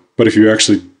 But if you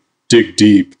actually dig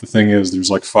deep, the thing is, there's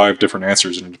like 5 different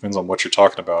answers, and it depends on what you're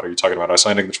talking about. Are you talking about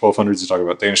Icelandic in the 1200s? You talking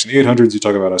about Danish in the 800s? You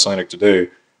talking about Icelandic today?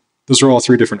 Those are all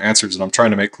 3 different answers, and I'm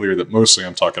trying to make clear that mostly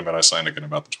I'm talking about Icelandic in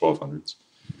about the 1200s.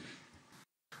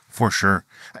 For sure.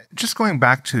 Just going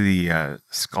back to the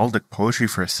skaldic poetry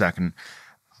for a second,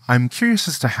 I'm curious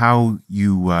as to how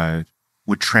you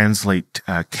would translate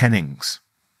kennings.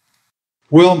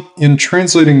 Well, in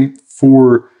translating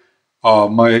for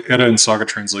my Edda and Saga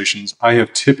translations, I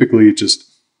have typically just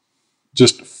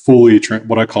fully,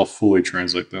 what I call fully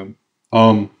translate them.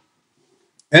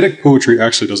 Eddic poetry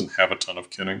actually doesn't have a ton of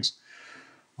kennings.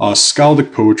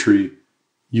 Skaldic poetry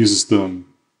uses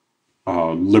them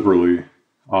liberally.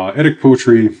 Eddic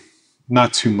poetry,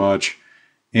 not too much.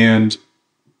 And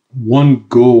one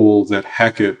goal that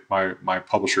Hackett, my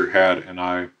publisher, had, and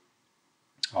I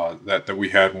that we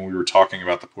had when we were talking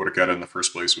about the Poetic Edda in the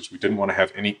first place, was we didn't want to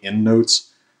have any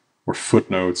endnotes or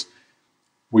footnotes.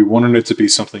 We wanted it to be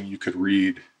something you could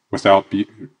read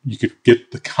you could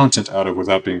get the content out of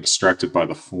without being distracted by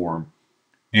the form.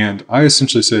 And I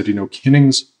essentially said,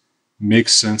 kennings make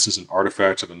sense as an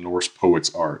artifact of the Norse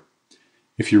poet's art.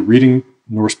 If you're reading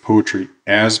Norse poetry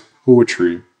as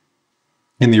poetry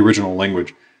in the original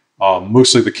language,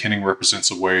 mostly the kenning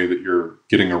represents a way that you're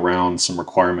getting around some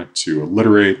requirement to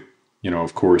alliterate.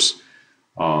 Of course,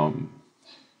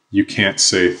 you can't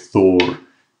say Thor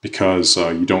because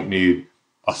you don't need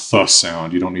a th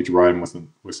sound. You don't need to rhyme with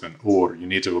an or. You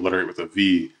need to alliterate with a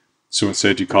v. So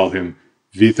instead you call him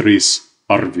Vithris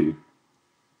Arvi,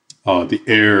 the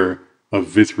heir of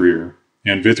Vithrir.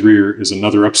 And Vithrir is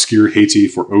another obscure Haiti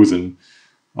for Odin.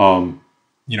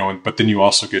 But then you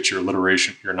also get your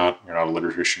alliteration. You're not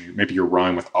alliteration. Maybe your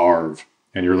rhyme with Arv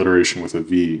and your alliteration with a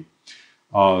V.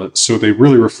 So they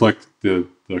really reflect the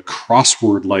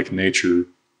crossword-like nature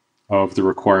of the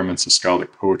requirements of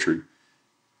skaldic poetry.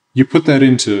 You put that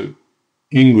into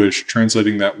English,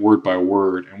 translating that word by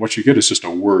word, and what you get is just a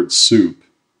word soup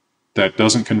that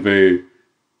doesn't convey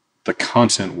the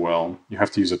content well. You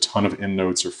have to use a ton of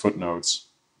endnotes or footnotes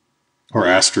or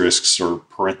asterisks or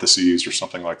parentheses or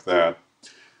something like that.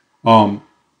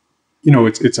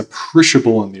 It's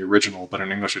appreciable in the original, but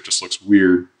in English it just looks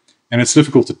weird, and it's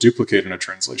difficult to duplicate in a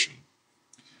translation.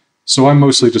 So I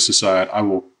mostly just decide I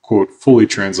will, quote, fully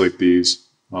translate these,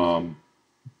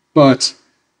 but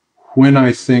when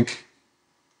I think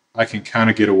I can kind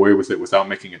of get away with it without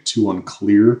making it too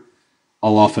unclear,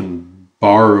 I'll often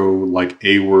borrow like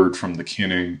a word from the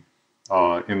kinning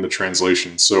in the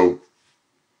translation. So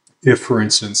if, for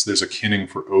instance, there's a kinning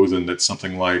for Odin that's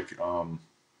something like,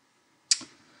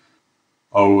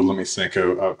 let me think.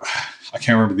 I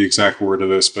can't remember the exact word of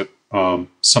this, but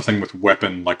something with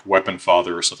weapon, like weapon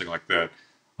father or something like that.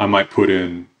 I might put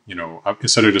in,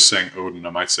 instead of just saying Odin,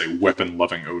 I might say weapon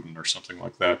loving Odin or something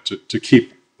like that to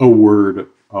keep a word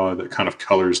that kind of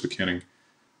colors the kinning.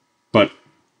 But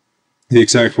the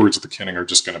exact words of the kinning are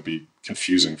just going to be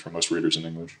confusing for most readers in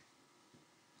English.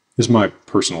 Is my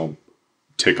personal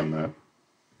take on that.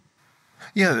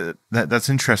 Yeah, that's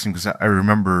interesting because I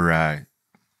remember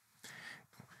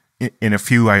in a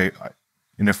few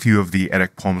of the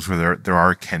Eddic poems where there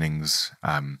are kennings,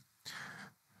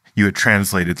 you had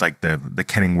translated like the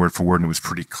kenning word for word, and it was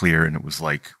pretty clear, and it was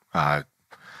like I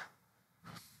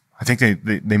think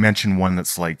they mentioned one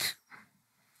that's like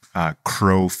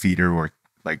crow feeder or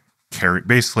like carry,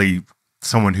 basically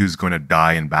someone who's going to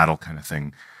die in battle kind of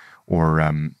thing. Or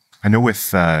I know with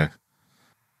some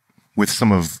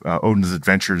of Odin's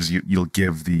adventures, you'll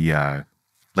give the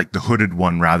like the hooded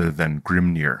one rather than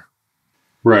Grimnir.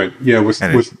 Right. Yeah.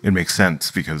 It makes sense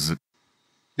because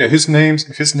if his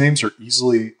names are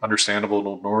easily understandable in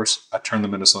Old Norse, I turn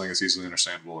them into something that's easily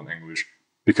understandable in English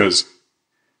because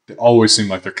they always seem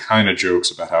like they're kind of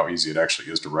jokes about how easy it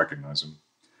actually is to recognize them.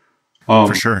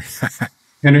 For sure.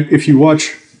 And if you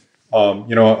watch,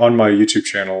 on my YouTube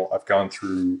channel, I've gone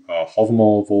through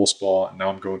Havamal, Volspa, and now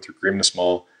I'm going through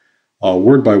Grimnismal,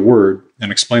 word by word,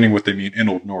 and explaining what they mean in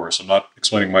Old Norse. I'm not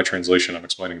explaining my translation, I'm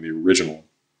explaining the original.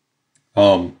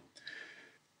 And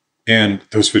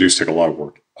those videos take a lot of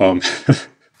work.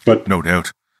 But no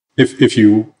doubt. If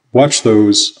you watch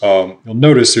those, you'll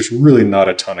notice there's really not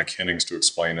a ton of kennings to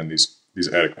explain in these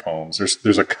Eddic poems.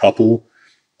 There's a couple,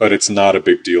 but it's not a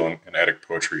big deal in Eddic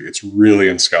poetry. It's really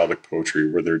in Skaldic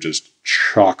poetry where they're just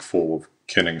chock full of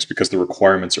kennings because the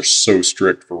requirements are so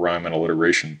strict for rhyme and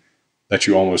alliteration that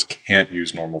you almost can't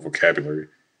use normal vocabulary.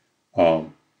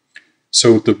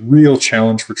 So the real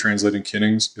challenge for translating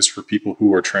kennings is for people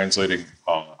who are translating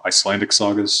Icelandic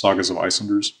sagas of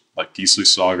Icelanders, like Gisli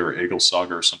Saga or Egil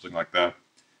Saga or something like that,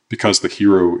 because the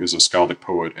hero is a Skaldic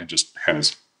poet and just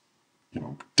has,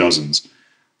 dozens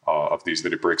of these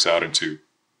that it breaks out into.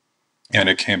 And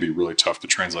it can be really tough to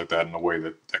translate that in a way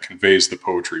that conveys the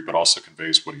poetry, but also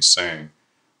conveys what he's saying.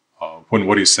 When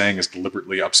what he's saying is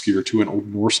deliberately obscure to an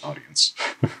Old Norse audience.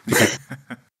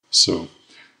 So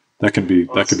that can be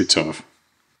tough.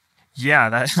 Yeah,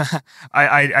 that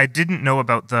I didn't know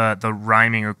about the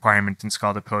rhyming requirement in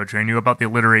Skaldic poetry. I knew about the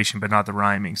alliteration, but not the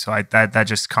rhyming. So that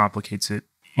just complicates it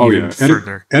even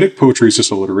further. Eddic poetry is just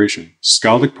alliteration.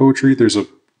 Skaldic poetry, there's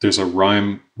a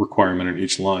rhyme requirement in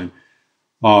each line.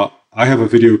 I have a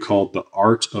video called "The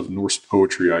Art of Norse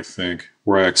Poetry," I think,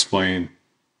 where I explain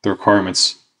the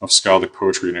requirements of Skaldic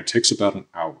poetry, and it takes about an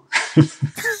hour.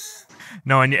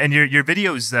 No, and your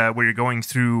videos where you're going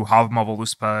through Havamal,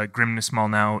 Voluspa, Grimnismal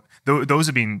now, those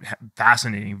have been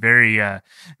fascinating, very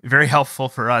very helpful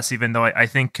for us, even though I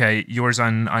think yours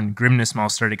on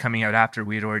Grimnismal started coming out after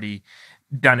we had already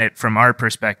done it from our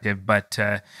perspective. But,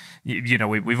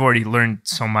 we've already learned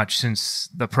so much since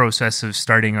the process of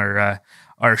starting our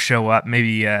show up.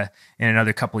 Maybe in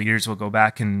another couple of years, we'll go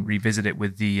back and revisit it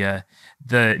with the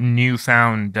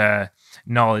newfound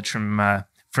knowledge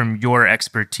from your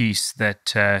expertise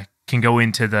that can go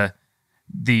into the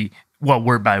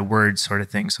word by word sort of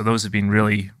thing. So those have been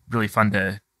really, really fun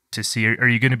to see. Are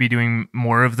you going to be doing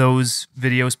more of those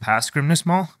videos past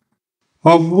Grimnismal?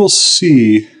 We'll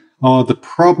see. The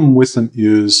problem with them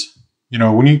is,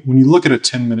 when you look at a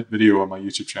 10-minute video on my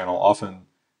YouTube channel, often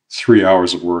 3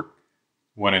 hours of work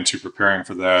went into preparing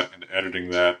for that and editing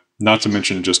that, not to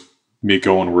mention just me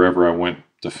going wherever I went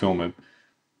to film it.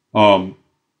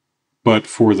 But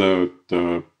for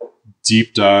the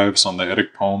deep dives on the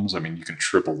Eddic poems, you can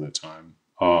triple that time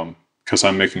because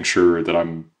I'm making sure that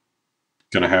I'm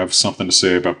going to have something to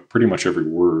say about pretty much every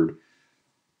word.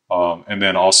 And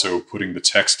then also putting the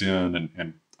text in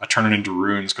and I turn it into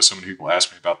runes because so many people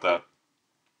ask me about that.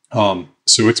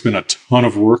 So it's been a ton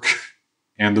of work,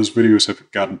 and those videos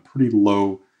have gotten pretty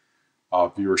low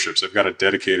viewerships. They've got a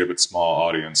dedicated but small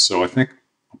audience. So I think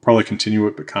I'll probably continue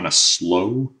it, but kind of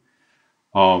slow.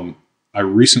 I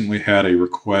recently had a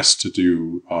request to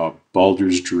do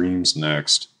Baldur's Dreams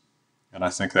next, and I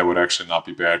think that would actually not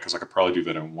be bad because I could probably do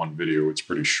that in one video. It's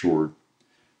pretty short.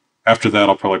 After that,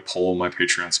 I'll probably poll my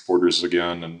Patreon supporters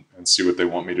again and see what they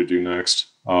want me to do next.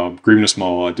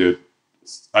 Grimnismal,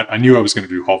 I knew I was going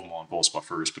to do Havamal and Volspa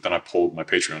first, but then I polled my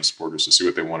Patreon supporters to see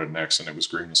what they wanted next, and it was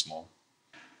Grimnismal.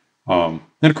 And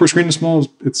of course, Grimnismal,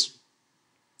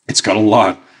 it's got a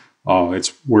lot. It's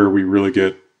where we really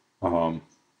get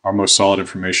our most solid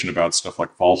information about stuff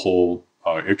like Valhall,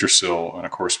 Yggdrasil, and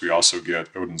of course we also get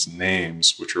Odin's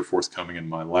names, which are forthcoming in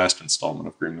my last installment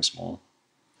of Grimnismal.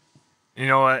 You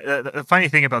know, the funny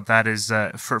thing about that is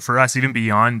for us, even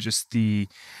beyond just the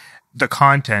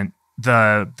content,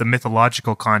 the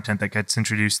mythological content that gets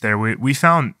introduced there, we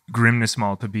found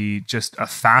Grimnismal to be just a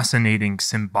fascinating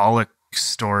symbolic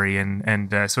story,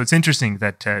 and so it's interesting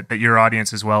that that your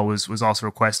audience as well was also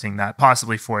requesting that,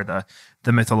 possibly for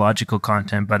the mythological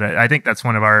content. But I think that's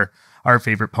one of our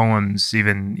favorite poems,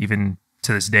 even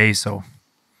to this day. So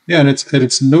yeah, and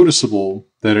it's noticeable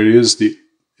that it's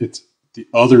the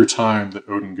other time that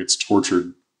Odin gets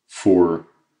tortured for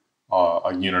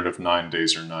a unit of 9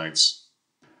 days or nights.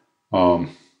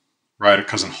 Right,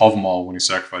 because in Havamal, when he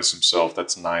sacrificed himself,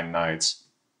 that's 9 nights.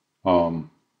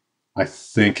 I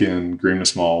think in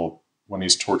Grimnismal, when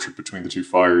he's tortured between the two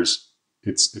fires,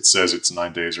 it says it's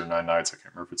 9 days or 9 nights. I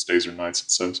can't remember if it's days or nights. It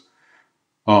says.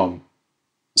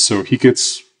 So he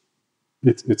gets.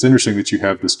 It's interesting that you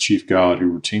have this chief god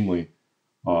who routinely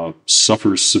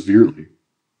suffers severely,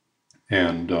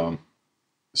 and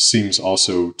seems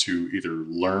also to either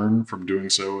learn from doing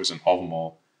so, as in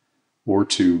Havamal, or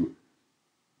to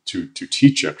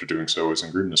teach after doing so, as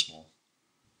in Grimnismal.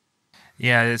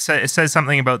 yeah, it says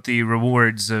something about the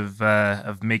rewards of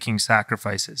making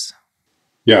sacrifices.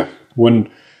 Yeah,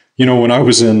 when I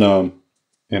was in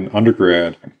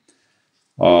undergrad,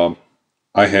 I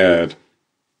had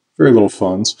very little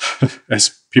funds,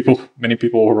 as many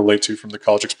people will relate to from the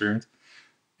college experience,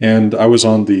 and I was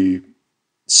on the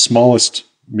smallest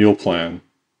meal plan.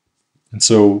 And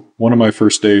so one of my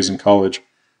first days in college,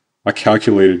 I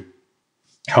calculated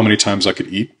how many times I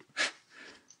could eat,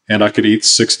 and I could eat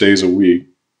 6 days a week,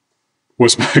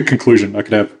 was my conclusion. I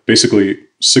could have basically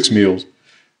 6 meals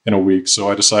in a week. So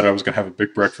I decided I was going to have a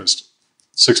big breakfast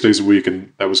 6 days a week,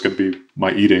 and that was going to be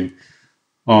my eating.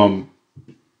 So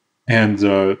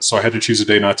I had to choose a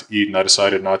day not to eat, and I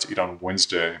decided not to eat on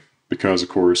Wednesday because, of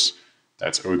course,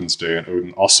 that's Odin's day, and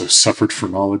Odin also suffered for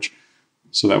knowledge.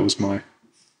 So that was my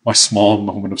small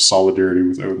moment of solidarity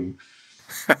with Odin.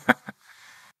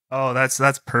 Oh,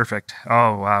 that's perfect.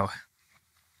 Oh, wow.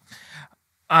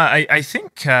 I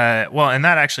think well, and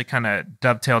that actually kind of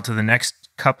dovetailed to the next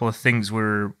couple of things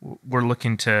we're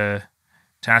looking to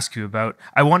ask you about.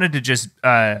 I wanted to just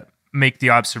make the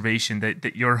observation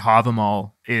that your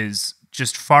Havamal is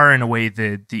just far and away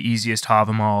the easiest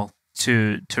Havamal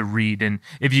to read. And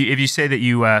if you say that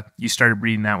you started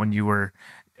reading that when you were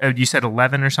you said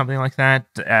 11 or something like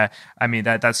that, I mean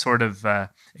that sort of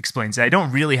explains it. I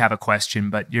don't really have a question,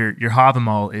 but your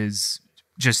Havamal is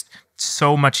just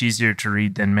so much easier to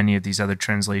read than many of these other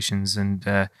translations. And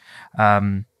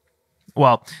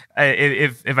well,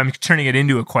 if I'm turning it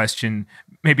into a question,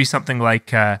 maybe something like,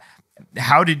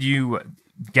 how did you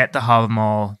get the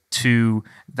Havamal to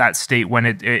that state when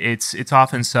it's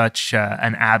often such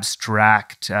an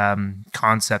abstract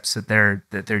concepts that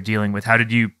they're dealing with? How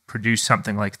did you produce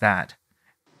something like that?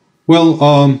 Well,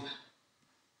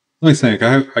 let me think.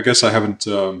 I guess I haven't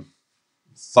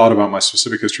thought about my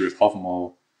specific history with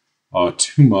Havamal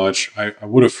too much. I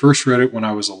would have first read it when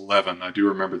I was 11. I do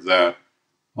remember that.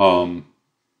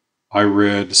 I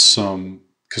read some,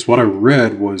 because what I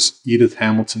read was Edith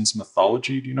Hamilton's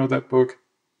Mythology. Do you know that book?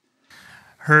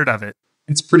 Heard of it.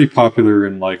 It's pretty popular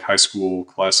in like high school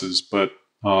classes, but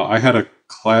I had a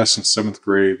class in 7th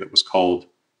grade that was called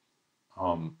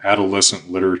Adolescent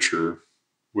Literature,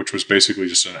 which was basically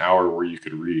just an hour where you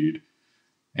could read.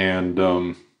 And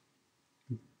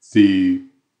the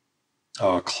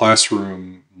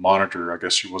classroom monitor, I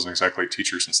guess she wasn't exactly a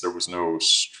teacher since there was no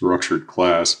structured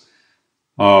class,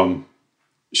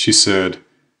 she said,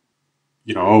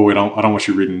 oh, I don't want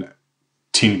you reading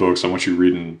teen books. I want you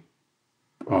reading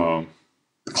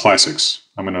the classics.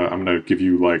 I'm gonna give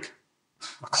you like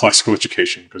a classical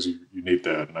education because you need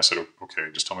that. And I said,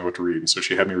 okay, just tell me what to read. And so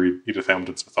she had me read Edith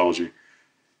Hamilton's Mythology,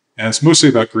 and it's mostly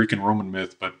about Greek and Roman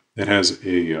myth, but it has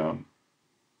a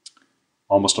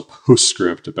almost a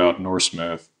postscript about Norse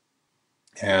myth.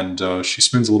 And she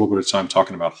spends a little bit of time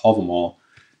talking about Havamal,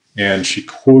 and she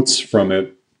quotes from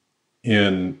it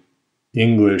in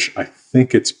English. I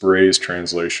think it's Bray's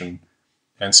translation.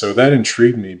 And so that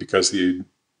intrigued me because the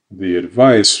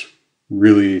advice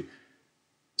really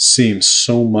seems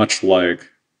so much like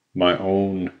my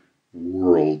own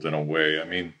world in a way. I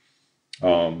mean,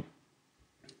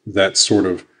 that sort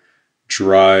of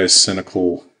dry,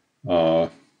 cynical,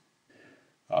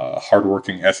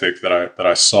 hardworking ethic that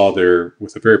I saw there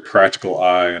with a very practical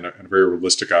eye and a very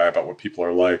realistic eye about what people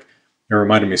are like. It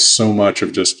reminded me so much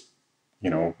of just,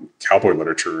 cowboy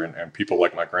literature and people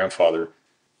like my grandfather.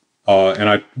 And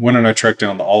I went and I tracked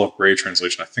down the Olive Gray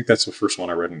translation. I think that's the first one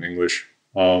I read in English.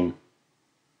 And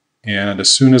as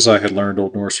soon as I had learned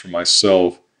Old Norse for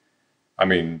myself, I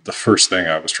mean, the first thing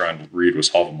I was trying to read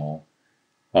was Havamal.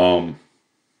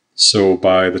 So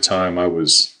by the time I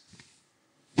was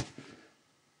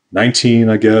 19,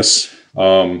 I guess,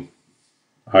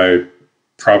 I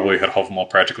probably had Havamal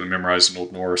practically memorized in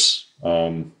Old Norse.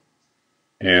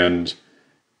 And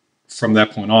from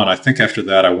that point on, I think after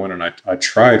that, I went and I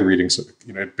tried reading. So,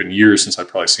 it had been years since I'd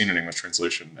probably seen an English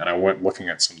translation, and I went looking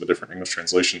at some of the different English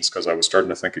translations because I was starting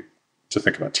to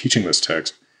think about teaching this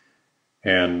text.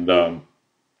 And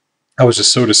I was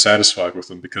just so dissatisfied with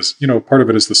them because, part of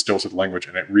it is the stilted language,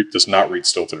 and it does not read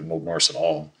stilted in Old Norse at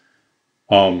all.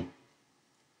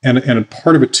 And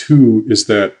part of it too is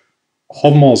that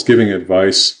Havamal is giving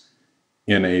advice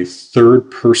in a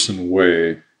third-person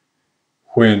way,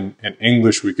 when in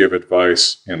English we give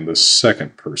advice in the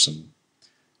second person.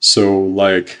 So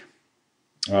like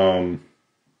I'm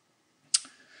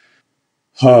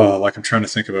trying to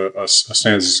think of a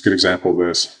stanza that's a good example of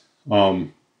this.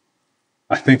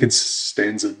 I think in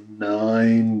stanza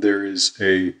 9, there is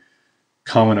a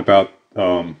comment about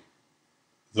the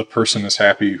person is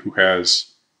happy who has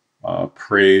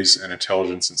praise and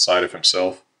intelligence inside of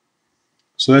himself.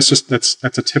 So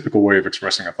that's a typical way of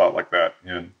expressing a thought like that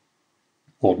in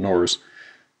Old Norse.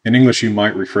 In English, you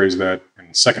might rephrase that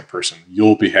in second person.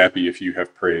 You'll be happy if you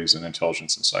have praise and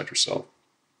intelligence inside yourself.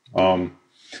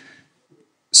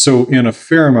 So in a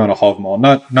fair amount of Havamal,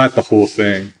 not the whole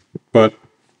thing, but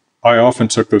I often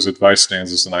took those advice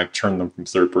stanzas and I turned them from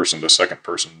third person to second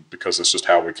person because it's just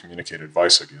how we communicate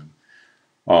advice again.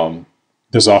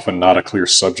 There's often not a clear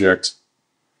subject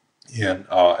in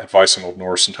advice in Old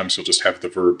Norse. Sometimes you'll just have the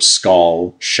verb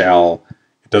shall.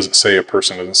 It doesn't say a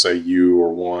person, doesn't say you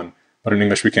or one. But in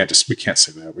English, we can't say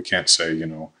that. We can't say,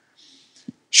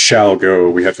 shall go.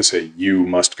 We have to say you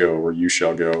must go or you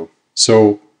shall go.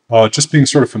 So just being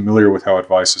sort of familiar with how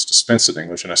advice is dispensed in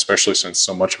English, and especially since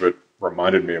so much of it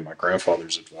reminded me of my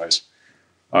grandfather's advice,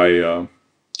 I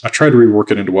tried to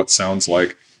rework it into what sounds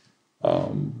like,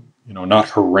 not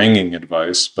haranguing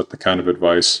advice, but the kind of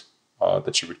advice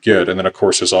that you would get. And then, of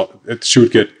course, she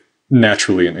would get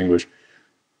naturally in English.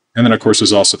 And then, of course,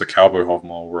 there's also the cowboy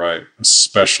Havamal, where I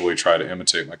especially try to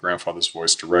imitate my grandfather's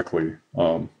voice directly,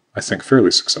 I think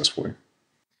fairly successfully.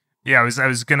 Yeah, I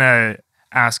was gonna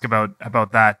ask about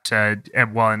that.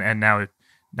 And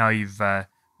now you've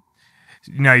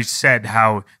said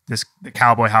how the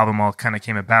cowboy Havamal kind of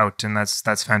came about, and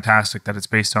that's fantastic that it's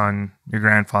based on your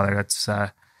grandfather. That's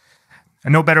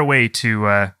no better way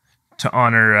to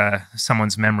honor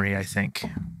someone's memory, I think.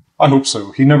 I hope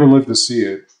so. He never lived to see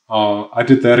it. I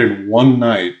did that in one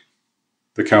night,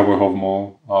 the Cowboy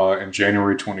Havamal, in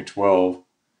January 2012.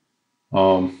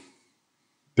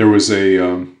 There was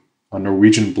a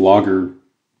Norwegian blogger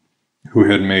who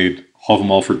had made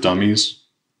Havamal for Dummies,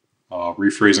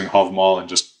 rephrasing Havamal in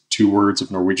just 2 words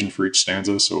of Norwegian for each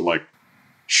stanza. So like,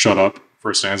 shut up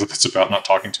for a stanza that's about not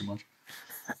talking too much.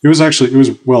 It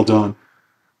was well done.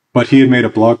 But he had made a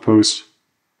blog post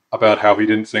about how he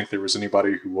didn't think there was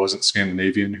anybody who wasn't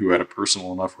Scandinavian who had a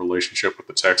personal enough relationship with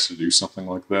the text to do something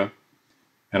like that.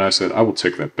 And I said, I will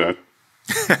take that bet.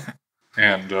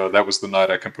 And that was the night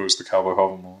I composed the Cowboy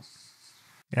Havamal.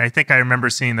 Yeah, I think I remember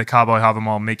seeing the Cowboy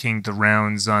Havamal making the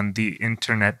rounds on the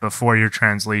internet before your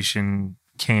translation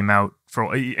came out.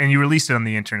 And you released it on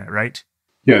the internet, right?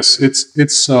 Yes, it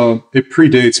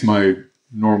predates my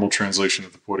normal translation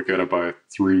of the Poetic Edda by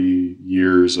 3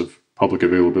 years of public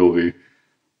availability.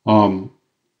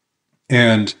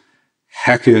 And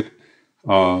Hackett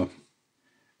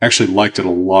actually liked it a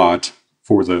lot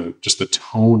for the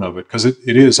tone of it, because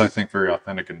it is, I think, very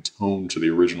authentic in tone to the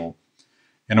original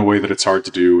in a way that it's hard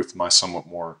to do with my somewhat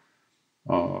more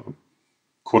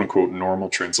quote-unquote normal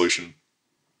translation.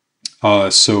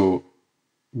 So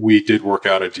we did work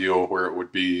out a deal where it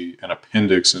would be an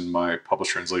appendix in my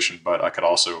published translation, but I could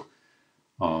also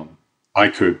I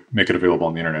could make it available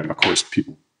on the internet. Of course,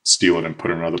 people steal it and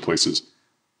put it in other places.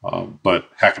 But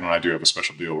Hackett and I do have a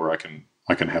special deal where I can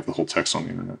have the whole text on the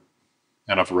internet.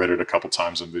 And I've read it a couple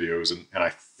times in videos, and I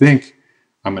think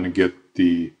I'm going to get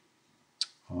the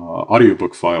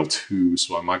audiobook file too,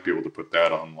 so I might be able to put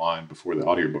that online before the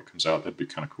audiobook comes out. That'd be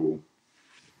kind of cool.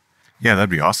 Yeah, that'd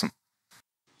be awesome.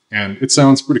 And it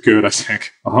sounds pretty good, I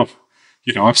think. I'm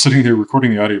sitting there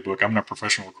recording the audiobook. I'm in a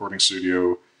professional recording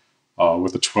studio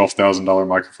with a $12,000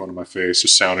 microphone in my face,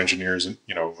 just sound engineers and,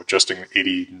 adjusting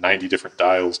 80, 90 different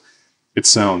dials. It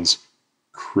sounds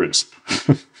crisp.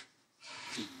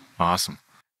 Awesome.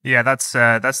 Yeah, that's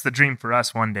the dream for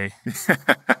us one day.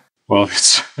 Well,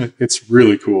 it's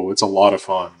really cool. It's a lot of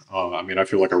fun. I mean, I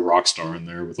feel like a rock star in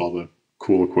there with all the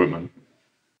cool equipment.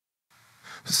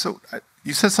 So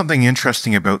you said something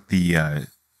interesting about the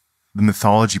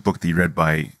mythology book that you read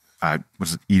by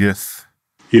was it Edith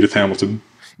Hamilton.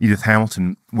 Edith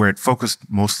Hamilton, where it focused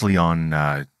mostly on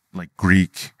like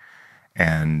Greek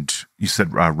and you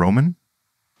said Roman.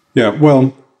 Yeah,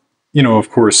 well, of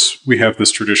course, we have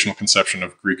this traditional conception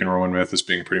of Greek and Roman myth as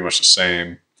being pretty much the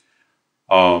same.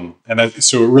 So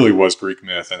it really was Greek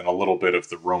myth and a little bit of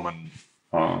the Roman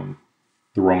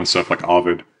stuff like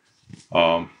Ovid.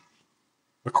 Um,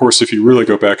 of course, if you really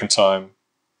go back in time,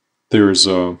 there is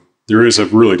a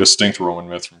really distinct Roman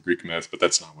myth from Greek myth, but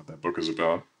that's not what that book is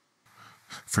about.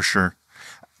 For sure.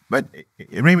 But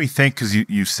it made me think because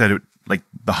you said it like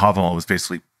the Havamal was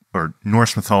basically, or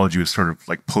Norse mythology was sort of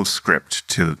like postscript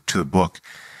to the book.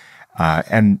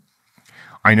 And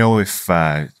I know if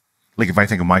I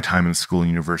think of my time in school and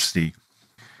university,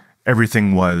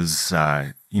 everything was,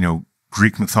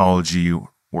 Greek mythology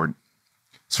or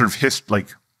sort of like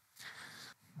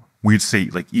we'd say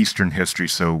like Eastern history.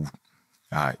 So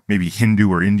maybe Hindu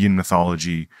or Indian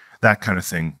mythology, that kind of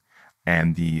thing.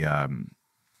 And the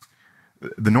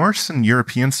Norse and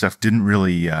European stuff didn't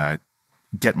really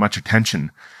get much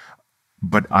attention,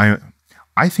 but I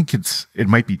think it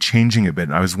might be changing a bit.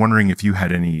 I was wondering if you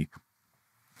had any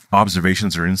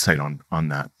observations or insight on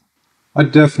that. I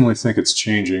definitely think it's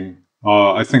changing.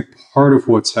 I think part of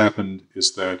what's happened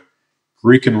is that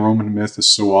Greek and Roman myth is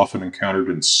so often encountered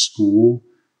in school,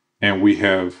 and we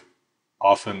have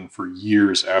often for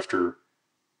years after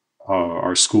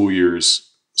our school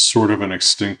years sort of an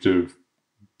instinctive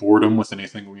boredom with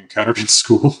anything we encountered in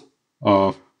school.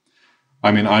 I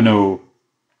mean, I know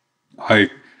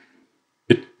it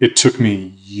took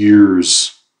me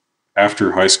years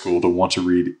after high school to want to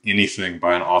read anything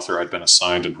by an author I'd been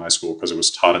assigned in high school because it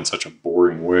was taught in such a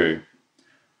boring way.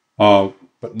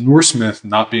 But Norse myth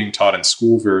not being taught in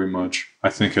school very much, I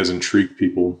think, has intrigued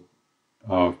people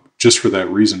just for that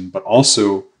reason, but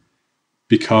also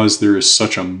because there is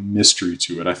such a mystery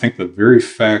to it. I think the very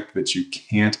fact that you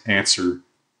can't answer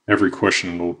every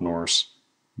question in Old Norse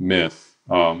myth,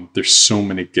 there's so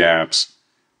many gaps,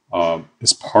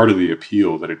 is part of the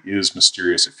appeal, that it is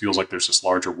mysterious. It feels like there's this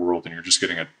larger world and you're just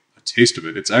getting a taste of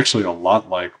it. It's actually a lot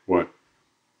like what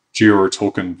J.R.R.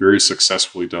 Tolkien very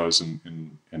successfully does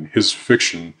in his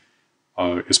fiction,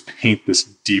 is paint this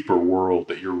deeper world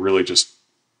that you're really just,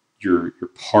 you're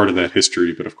part of that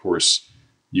history, but of course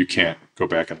you can't go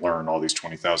back and learn all these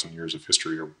 20,000 years of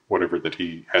history or whatever that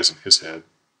he has in his head.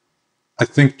 I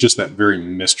think just that very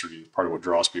mystery is part of what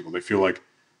draws people. They feel like,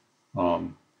 I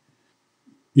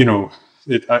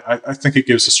think it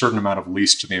gives a certain amount of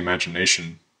leash to the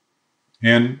imagination.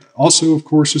 And also, of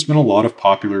course, there's been a lot of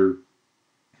popular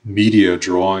media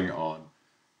drawing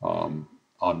on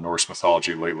Norse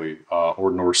mythology lately,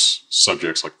 or Norse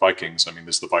subjects like Vikings. I mean,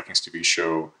 there's the Vikings TV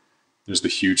show. There's the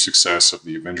huge success of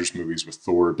the Avengers movies with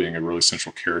Thor being a really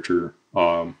central character.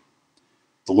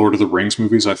 The Lord of the Rings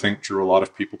movies, I think, drew a lot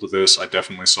of people to this. I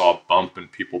definitely saw a bump in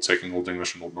people taking Old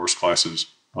English and Old Norse classes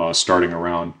starting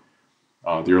around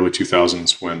the early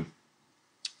 2000s when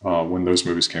those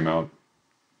movies came out.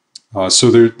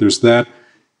 So there's that.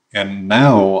 And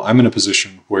now I'm in a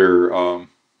position where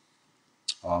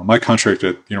my contract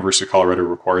at the University of Colorado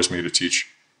requires me to teach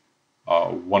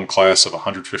one class of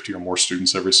 150 or more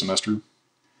students every semester.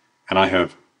 And I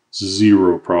have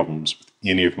zero problems with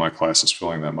any of my classes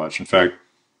filling that much. In fact,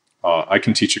 I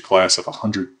can teach a class of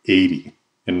 180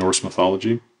 in Norse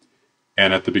mythology.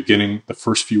 And at the beginning, the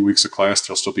first few weeks of class,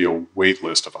 there'll still be a wait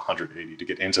list of 180 to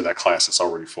get into that class that's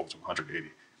already full to 180.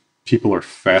 People are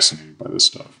fascinated by this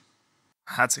stuff.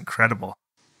 That's incredible.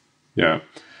 Yeah.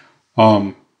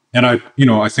 And I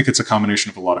think it's a combination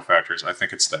of a lot of factors. I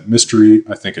think it's that mystery.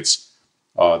 I think it's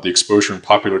the exposure in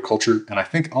popular culture. And I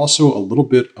think also a little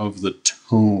bit of the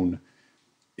tone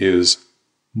is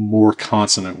more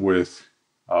consonant with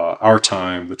our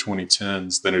time, the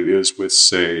 2010s, than it is with,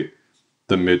 say,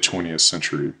 the mid-20th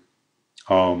century.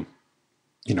 I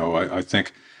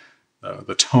think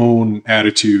the tone,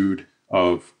 attitude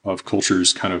of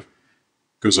cultures kind of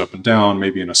goes up and down,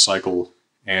 maybe in a cycle,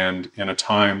 and in a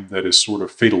time that is sort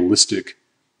of fatalistic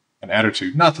an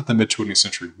attitude. Not that the mid-20th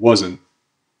century wasn't,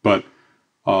 but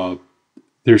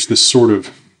there's this sort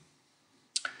of,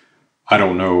 I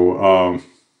don't know,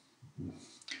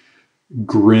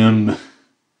 grimness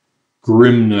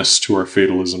to our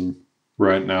fatalism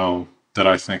right now that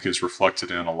I think is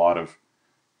reflected in a lot of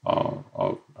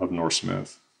Norse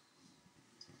myth.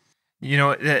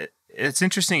 It's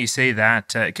interesting you say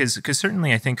that because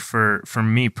certainly I think for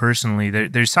me personally,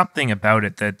 there's something about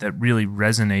it that really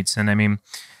resonates. And I mean,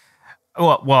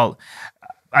 well,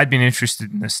 I'd been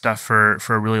interested in this stuff for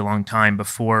a really long time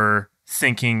before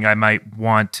thinking I might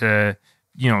want to,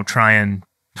 try and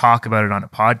talk about it on a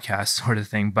podcast sort of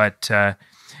thing. But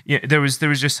yeah, there was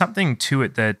just something to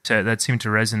it that seemed to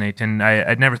resonate, and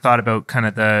I'd never thought about kind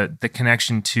of the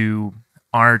connection to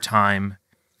our time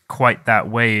quite that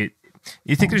way.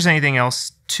 You think there's anything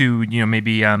else to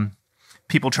maybe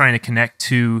people trying to connect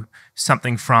to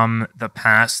something from the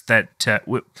past that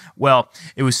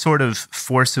it was sort of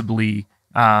forcibly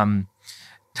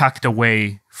tucked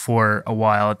away for a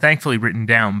while, thankfully written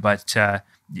down, but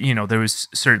there was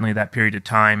certainly that period of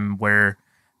time where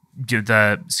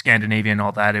the Scandinavian,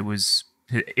 all that,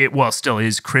 it still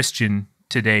is Christian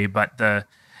today, but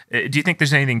do you think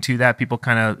there's anything to that? People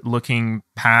kind of looking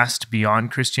past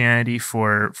beyond Christianity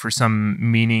for some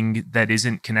meaning that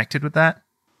isn't connected with that?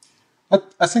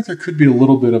 I think there could be a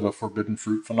little bit of a forbidden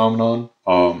fruit phenomenon.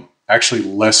 Actually,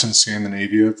 less in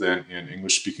Scandinavia than in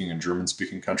English-speaking and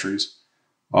German-speaking countries.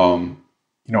 A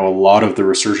lot of the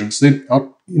resurgence,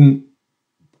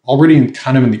 already in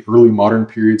the early modern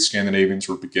period, Scandinavians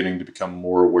were beginning to become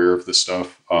more aware of this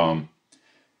stuff.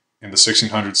 In the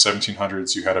 1600s,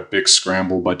 1700s, you had a big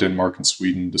scramble by Denmark and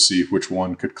Sweden to see which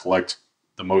one could collect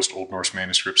the most Old Norse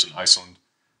manuscripts in Iceland.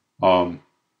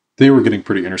 They were getting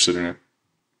pretty interested in it.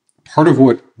 Part of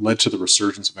what led to the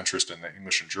resurgence of interest in the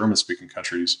English and German-speaking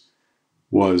countries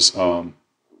was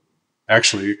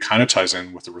actually, it kind of ties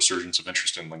in with the resurgence of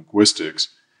interest in linguistics.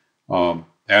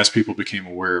 As people became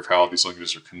aware of how these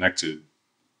languages are connected,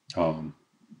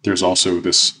 there's also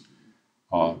this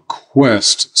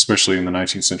quest, especially in the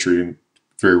 19th century and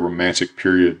very romantic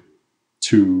period,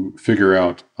 to figure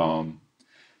out,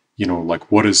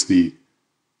 what is the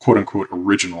quote-unquote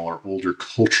original or older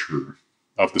culture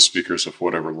of the speakers of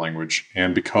whatever language.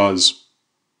 And because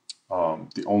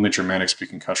the only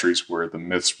Germanic-speaking countries where the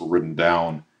myths were written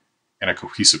down in a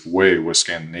cohesive way was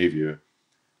Scandinavia,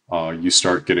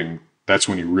 that's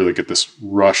when you really get this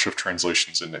rush of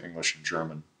translations into English and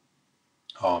German.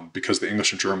 Because the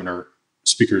English and German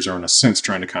speakers are in a sense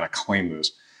trying to kind of claim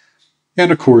this.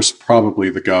 And of course, probably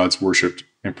the gods worshipped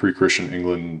in pre-Christian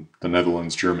England, the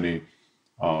Netherlands, Germany,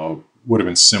 would have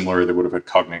been similar. They would have had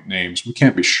cognate names. We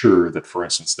can't be sure that, for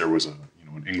instance, there was an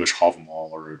English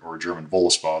Havamal or a German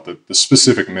Völuspá. The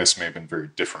specific myths may have been very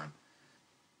different.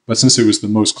 But since it was the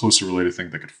most closely related thing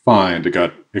they could find, it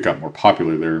got more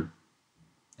popular there.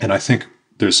 And I think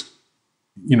there's,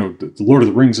 the Lord of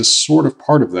the Rings is sort of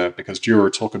part of that, because J.R.R.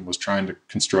 Tolkien was trying to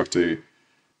construct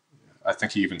I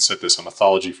think he even said this, a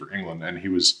mythology for England, and he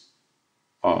was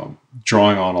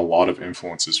drawing on a lot of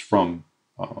influences from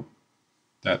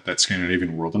that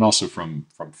Scandinavian world, and also from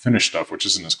Finnish stuff, which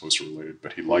isn't as closely related,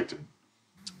 but he liked it.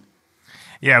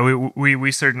 Yeah,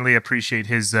 we certainly appreciate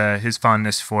his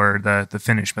fondness for the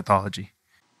Finnish mythology.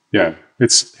 Yeah,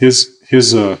 it's his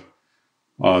the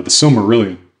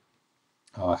Silmarillion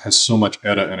has so much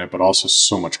Edda in it, but also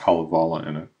so much Kalevala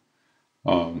in it.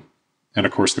 And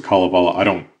of course, the Kalevala, I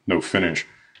don't know Finnish,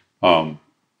 but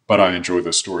I enjoy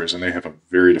those stories, and they have a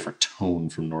very different tone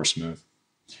from Norse myth.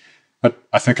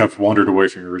 I think I've wandered away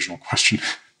from your original question.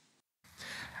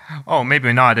 Oh,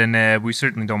 maybe not, and we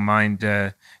certainly don't mind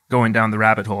going down the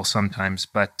rabbit hole sometimes.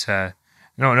 But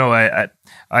no,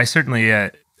 I certainly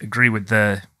agree with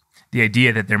the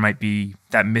idea that there might be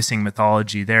that missing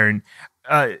mythology there. And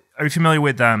are you familiar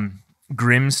with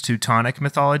Grimm's Teutonic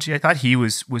mythology? I thought he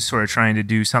was sort of trying to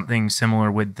do something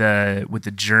similar with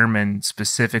the German,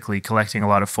 specifically collecting a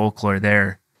lot of folklore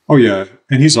there. Oh yeah,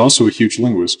 and he's also a huge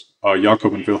linguist.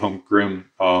 Jakob and Wilhelm Grimm,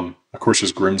 of course,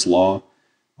 is Grimm's Law,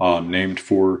 named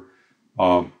for,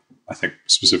 I think,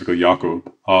 specifically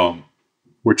Jakob,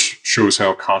 which shows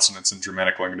how consonants in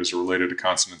Germanic languages are related to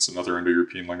consonants in other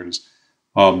Indo-European languages.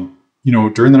 During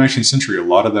the 19th century, a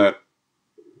lot of that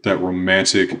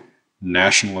romantic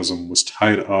nationalism was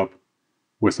tied up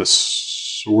with a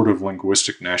sort of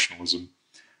linguistic nationalism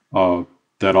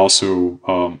that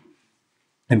also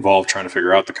involved trying to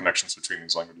figure out the connections between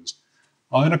these languages.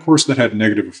 And of course, that had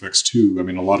negative effects too. I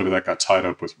mean, a lot of that got tied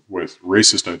up with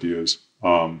racist ideas,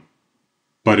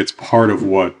 but it's part of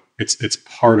it's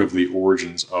part of the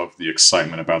origins of the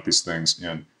excitement about these things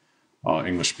in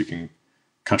English-speaking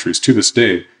countries to this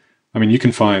day. I mean, you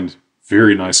can find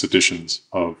very nice editions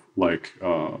of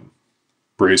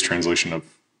Bray's translation of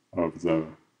the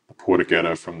Poetic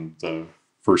Edda from the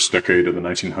first decade of the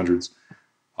 1900s.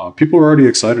 People are already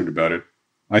excited about it.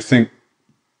 I think,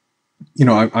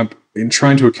 I'm in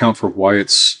trying to account for why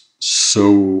it's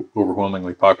so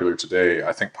overwhelmingly popular today.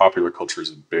 I think popular culture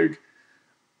is a big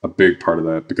a big part of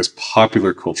that, because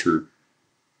popular culture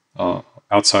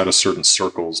outside of certain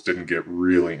circles didn't get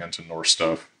really into Norse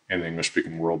stuff in the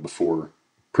English-speaking world before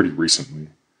pretty recently.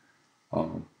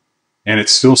 And it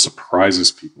still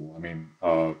surprises people. I mean,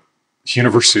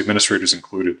 university administrators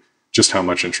included, just how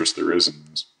much interest there is in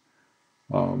this.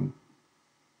 And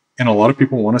a lot of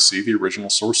people want to see the original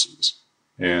sources.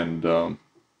 And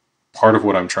part of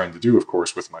what I'm trying to do, of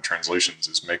course, with my translations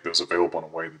is make those available in a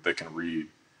way that they can read.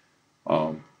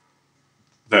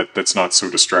 That's not so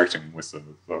distracting with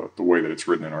the way that it's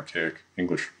written in archaic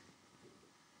English.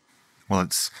 Well,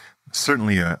 it's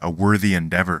certainly a worthy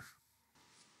endeavor.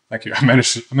 Thank you. I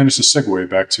managed to segue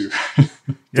back to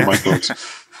my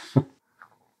books.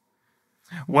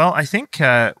 Well, I think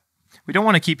we don't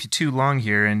want to keep you too long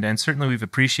here, and certainly we've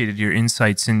appreciated your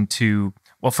insights into,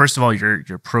 well, first of all,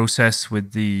 your process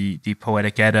with the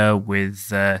Poetic Edda,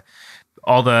 with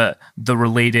all the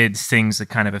related things that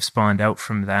kind of have spawned out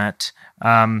from that.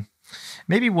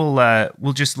 Maybe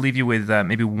we'll just leave you with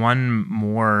maybe one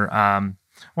more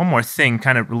thing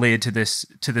kind of related to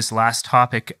this last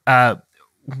topic.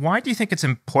 Why do you think it's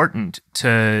important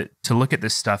to look at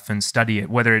this stuff and study it,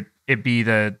 whether it be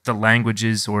the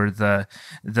languages or the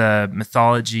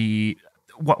mythology?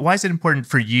 Why is it important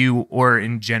for you, or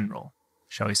in general,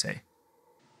 shall we say?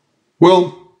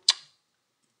 Well,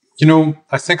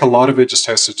 I think a lot of it just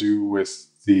has to do with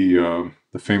the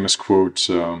famous quote,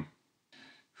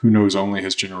 "Who knows only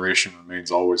his generation remains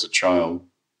always a child."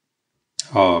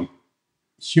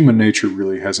 Human nature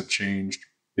really hasn't changed.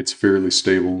 It's fairly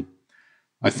stable.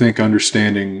 I think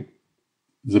understanding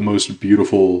the most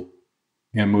beautiful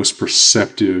and most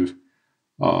perceptive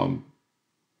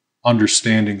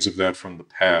understandings of that from the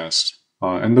past,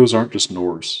 and those aren't just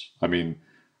Norse. I mean,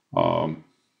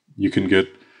 you can get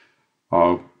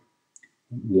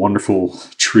wonderful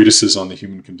treatises on the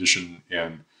human condition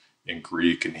in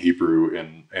Greek and Hebrew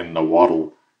and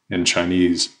Nahuatl and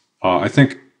Chinese. I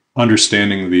think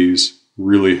understanding these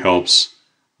really helps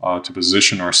to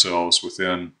position ourselves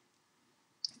within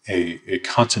a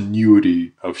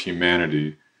continuity of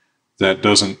humanity that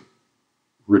doesn't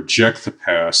reject the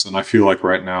past. And I feel like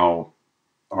right now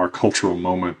our cultural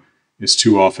moment is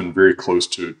too often very close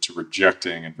to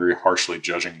rejecting and very harshly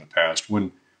judging the past,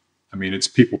 when, I mean, it's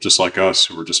people just like us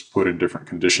who were just put in different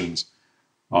conditions,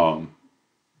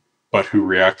 but who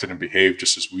reacted and behaved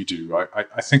just as we do.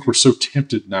 I think we're so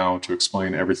tempted now to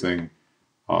explain everything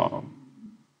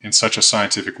in such a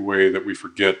scientific way that we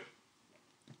forget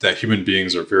that human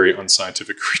beings are very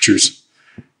unscientific creatures.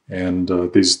 And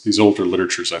these older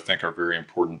literatures, I think, are very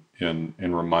important in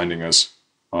reminding us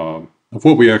of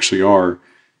what we actually are.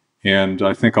 And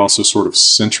I think also sort of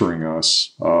centering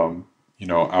us.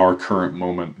 Our current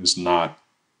moment is not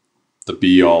the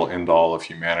be-all, end-all of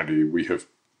humanity. We have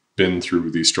been through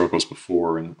these struggles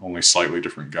before in only slightly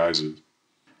different guises.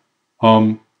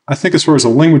 I think as far as the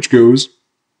language goes,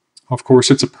 of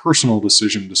course, it's a personal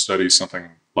decision to study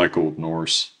something like Old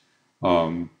Norse,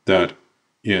 that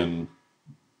in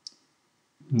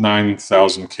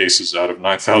 9,000 cases out of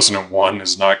 9,001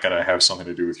 is not going to have something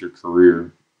to do with your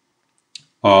career.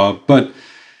 But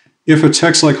if a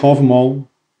text like Havamal,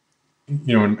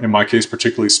 in my case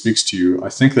particularly, speaks to you, I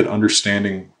think that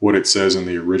understanding what it says in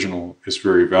the original is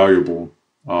very valuable,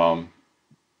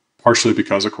 partially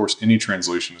because, of course, any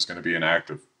translation is going to be an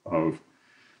act of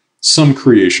some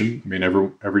creation. I mean,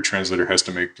 every translator has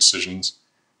to make decisions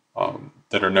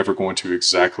that are never going to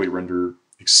exactly render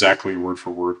exactly word for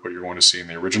word what you're going to see in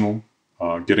the original.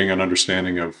 Getting an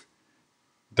understanding of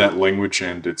that language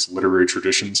and its literary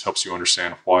traditions helps you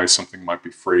understand why something might be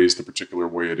phrased the particular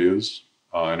way it is.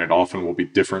 And it often will be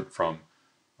different from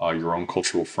your own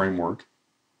cultural framework.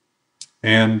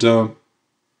 And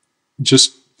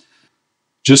just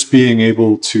being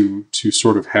able to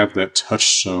sort of have that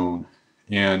touchstone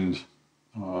and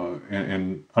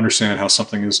understand how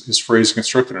something is phrased and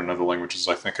constructed in other languages,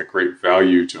 I think a great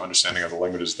value to understanding other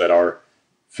languages that are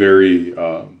very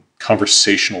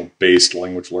conversational-based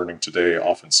language learning today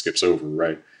often skips over,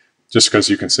 right? Just because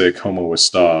you can say como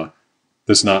está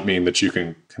does not mean that you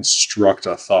can construct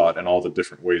a thought in all the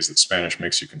different ways that Spanish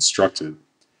makes you construct it.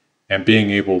 And being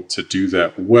able to do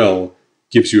that well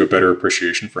gives you a better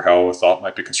appreciation for how a thought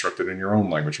might be constructed in your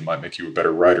own language. It might make you a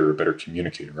better writer, a better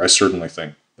communicator. I certainly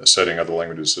think that studying other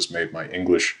languages has made my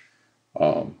English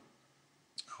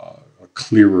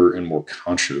clearer and more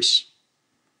conscious.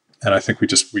 And I think we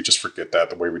just forget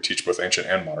that the way we teach both ancient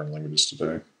and modern languages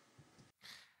today.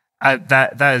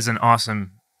 That is an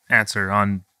awesome answer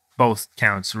on both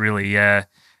counts, really. The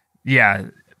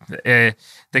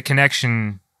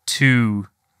connection to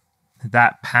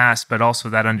that past, but also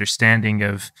that understanding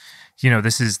of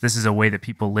this is a way that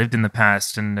people lived in the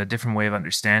past and a different way of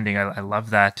understanding. I love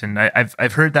that, and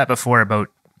I've heard that before about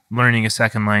learning a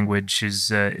second language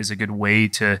is a good way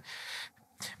to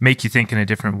make you think in a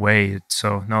different way.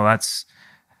 So no, that's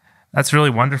really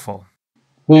wonderful.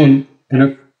 Well,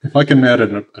 and if I can add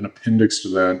an appendix to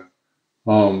that,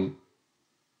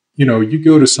 you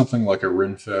go to something like a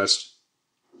Renfest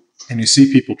and you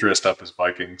see people dressed up as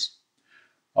Vikings.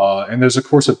 And there's, of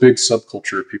course, a big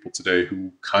subculture of people today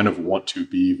who kind of want to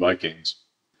be Vikings.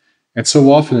 And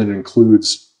so often it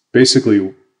includes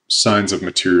basically signs of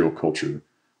material culture.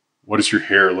 What does your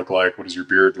hair look like? What does your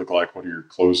beard look like? What do your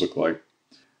clothes look like?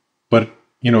 But,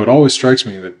 it always strikes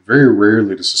me that very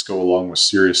rarely does this go along with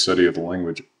serious study of the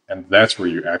language. And that's where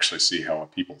you actually see how a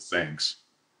people thinks,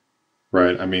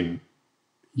 right? I mean,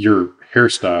 your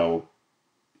hairstyle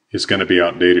is going to be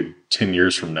outdated 10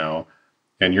 years from now,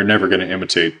 and you're never going to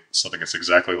imitate something that's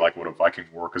exactly like what a Viking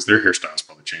wore, because their hairstyles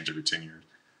probably change every 10 years.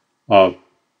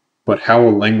 But how a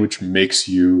language makes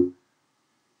you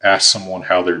ask someone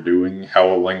how they're doing,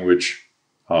 how a language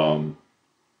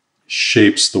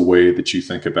shapes the way that you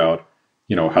think about,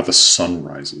 how the sun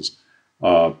rises,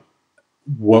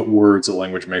 what words a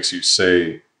language makes you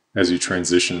say as you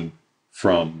transition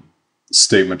from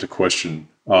statement to question.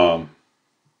 All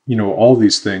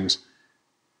these things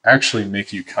actually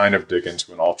make you kind of dig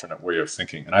into an alternate way of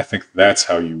thinking. And I think that's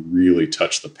how you really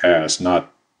touch the past,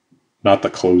 not the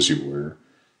clothes you wear.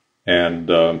 And,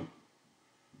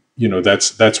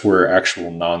 that's where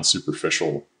actual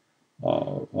non-superficial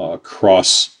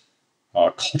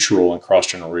cross-cultural and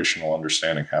cross-generational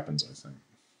understanding happens, I think.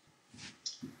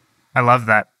 I love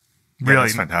that. Really, yeah,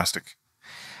 that's fantastic.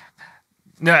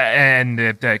 No, and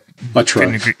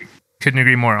couldn't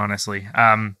agree more, honestly.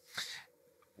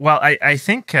 Well, I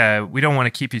think we don't want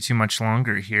to keep you too much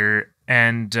longer here,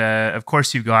 and of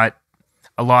course you've got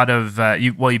a lot of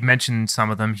you've mentioned some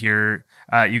of them here.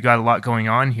 You got a lot going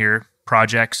on here,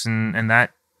 projects and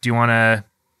that. Do you want to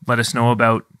let us know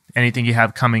about anything you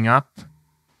have coming up?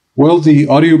 Well, the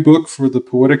audiobook for the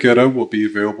Poetic Edda will be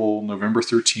available November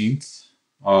 13th.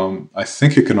 I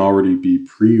think it can already be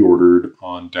pre-ordered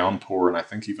on Downpour and I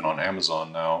think even on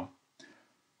Amazon now.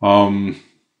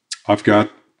 I've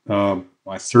got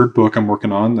my third book I'm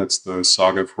working on. That's the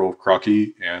Saga of Rolf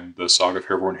Kraki and the Saga of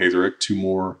Hervor and Haetheric, two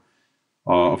more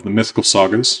of the mythical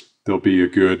sagas. There'll be a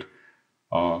good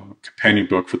companion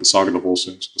book for the Saga of the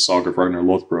Volsungs, the Saga of Ragnar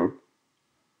Lothbrok.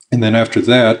 And then after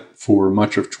that, for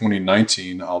much of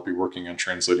 2019, I'll be working on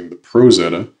translating the Prose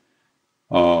Edda.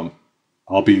 I'll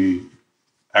be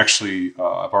actually,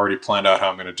 I've already planned out how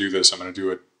I'm going to do this. I'm going to do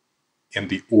it in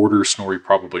the order Snorri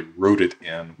probably wrote it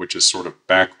in, which is sort of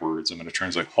backwards. I'm going to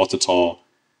translate Hotatal,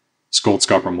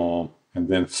 Skoldskaparmal, and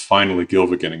then finally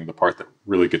Gylfaginning, the part that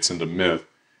really gets into myth,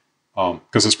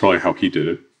 because that's probably how he did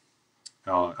it.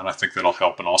 And I think that'll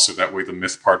help. And also that way the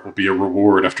myth part will be a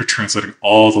reward after translating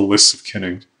all the lists of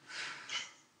kinning.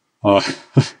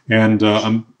 And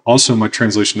I'm also, my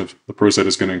translation of the Prose Edda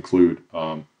is going to include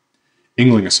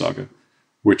Ynglinga Saga,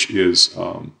 which is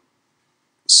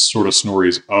sort of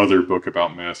Snorri's other book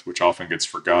about myth, which often gets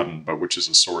forgotten, but which is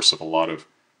a source of a lot of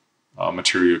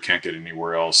material you can't get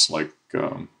anywhere else, like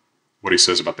what he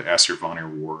says about the Aesir-Vanir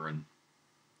War and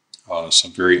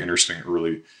some very interesting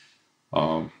early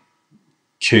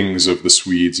kings of the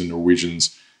Swedes and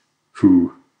Norwegians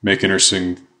who make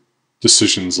interesting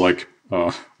decisions, like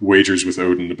wagers with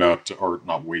Odin about, or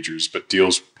not wagers, but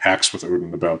pacts with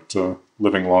Odin about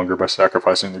living longer by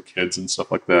sacrificing their kids and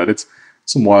stuff like that. It's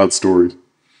some wild stories.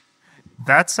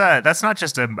 That's not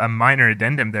just a minor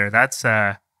addendum there. That's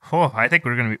I think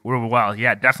we're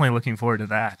definitely looking forward to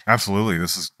that. Absolutely.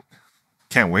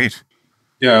 Can't wait.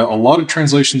 Yeah, a lot of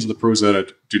translations of the Prose Edda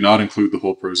do not include the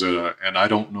whole Prose Edda, and I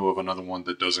don't know of another one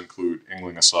that does include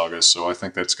Ynglinga Saga, so I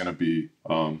think that's going to be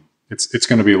it's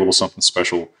going to be a little something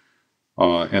special.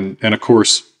 And of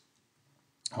course,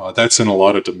 that's in a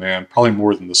lot of demand, probably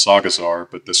more than the sagas are,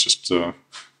 but that's just the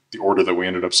order that we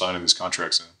ended up signing these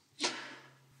contracts in.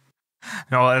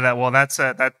 No,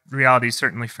 that reality is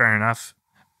certainly fair enough.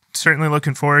 Certainly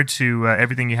looking forward to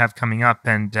everything you have coming up,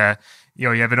 and you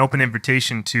have an open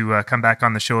invitation to come back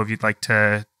on the show if you'd like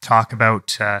to talk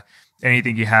about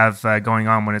anything you have going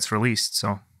on when it's released. So,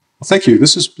 well, thank you.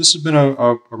 This has been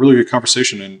a really good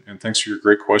conversation, and thanks for your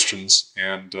great questions.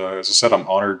 And as I said, I'm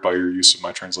honored by your use of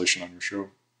my translation on your show.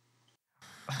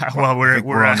 Well,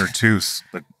 we're honored too,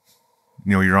 but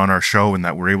you're on our show and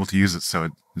that we're able to use it,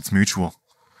 so it's mutual.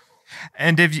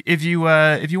 And if you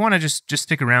want to just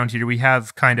stick around here, we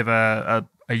have kind of a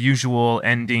a usual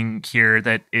ending here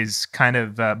that is kind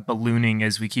of ballooning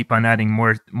as we keep on adding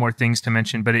more things to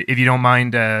mention. But if you don't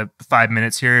mind, 5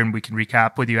 minutes here, and we can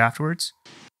recap with you afterwards.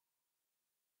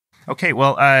 Okay,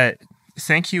 well,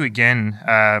 thank you again,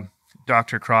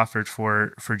 Dr. Crawford,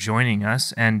 for joining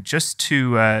us. And just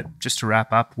to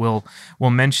wrap up, we'll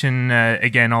mention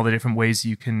again all the different ways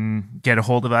you can get a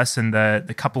hold of us, and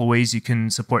the couple of ways you can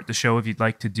support the show if you'd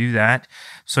like to do that.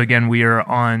 So again, we are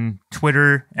on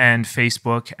Twitter and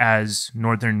Facebook as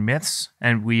Northern Myths,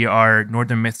 and we are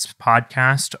Northern Myths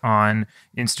Podcast on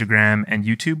Instagram and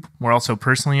YouTube. We're also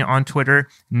personally on Twitter,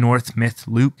 North Myth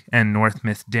Luke and North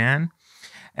Myth Dan.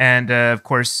 And of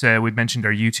course, we've mentioned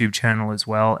our YouTube channel as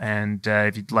well. And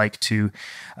if you'd like to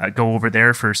go over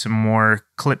there for some more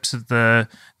clips of the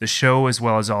show, as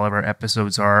well as all of our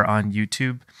episodes are on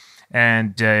YouTube.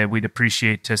 And we'd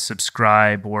appreciate to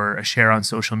subscribe or a share on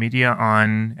social media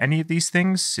on any of these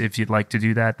things. If you'd like to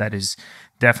do that, that is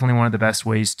definitely one of the best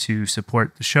ways to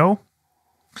support the show.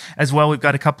 As well, we've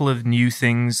got a couple of new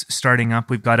things starting up.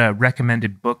 We've got a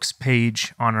recommended books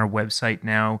page on our website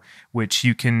now, which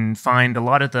you can find a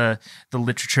lot of the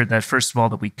literature that, first of all,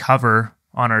 that we cover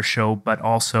on our show, but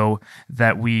also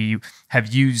that we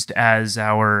have used as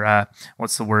our,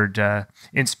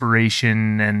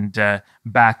 inspiration and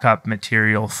backup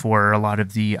material for a lot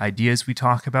of the ideas we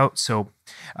talk about. So,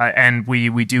 and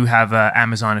we do have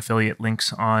Amazon affiliate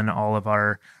links on all of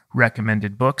our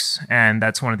recommended books, and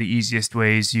that's one of the easiest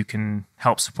ways you can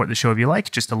help support the show if you like.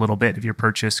 Just a little bit of your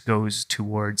purchase goes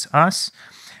towards us.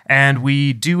 And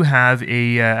we do have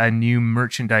a new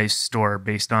merchandise store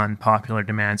based on popular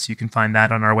demand, so you can find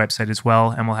that on our website as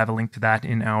well, and we'll have a link to that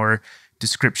in our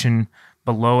description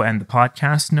below and the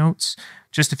podcast notes.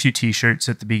 Just a few t-shirts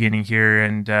at the beginning here,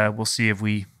 and we'll see if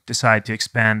we decide to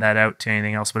expand that out to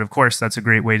anything else. But of course, that's a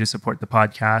great way to support the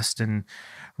podcast and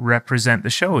represent the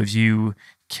show if you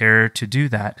care to do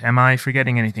that. Am I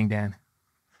forgetting anything, Dan?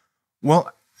 Well,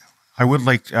 I would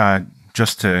like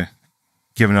just to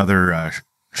give another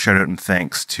shout out and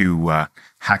thanks to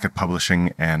Hackett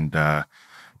Publishing and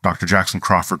Dr. Jackson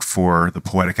Crawford for the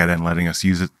Poetic Ed and letting us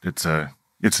use it. It's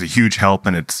a huge help,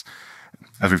 and it's,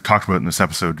 as we've talked about in this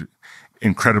episode,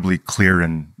 incredibly clear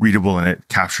and readable, and it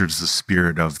captures the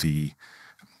spirit of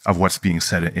what's being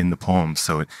said in the poem.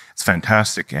 So it's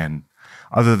fantastic. And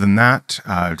other than that,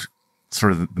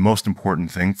 sort of the most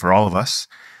important thing for all of us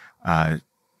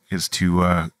is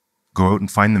to go out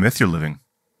and find the myth you're living.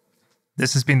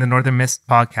 This has been the Northern Myths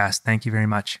Podcast. Thank you very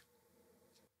much.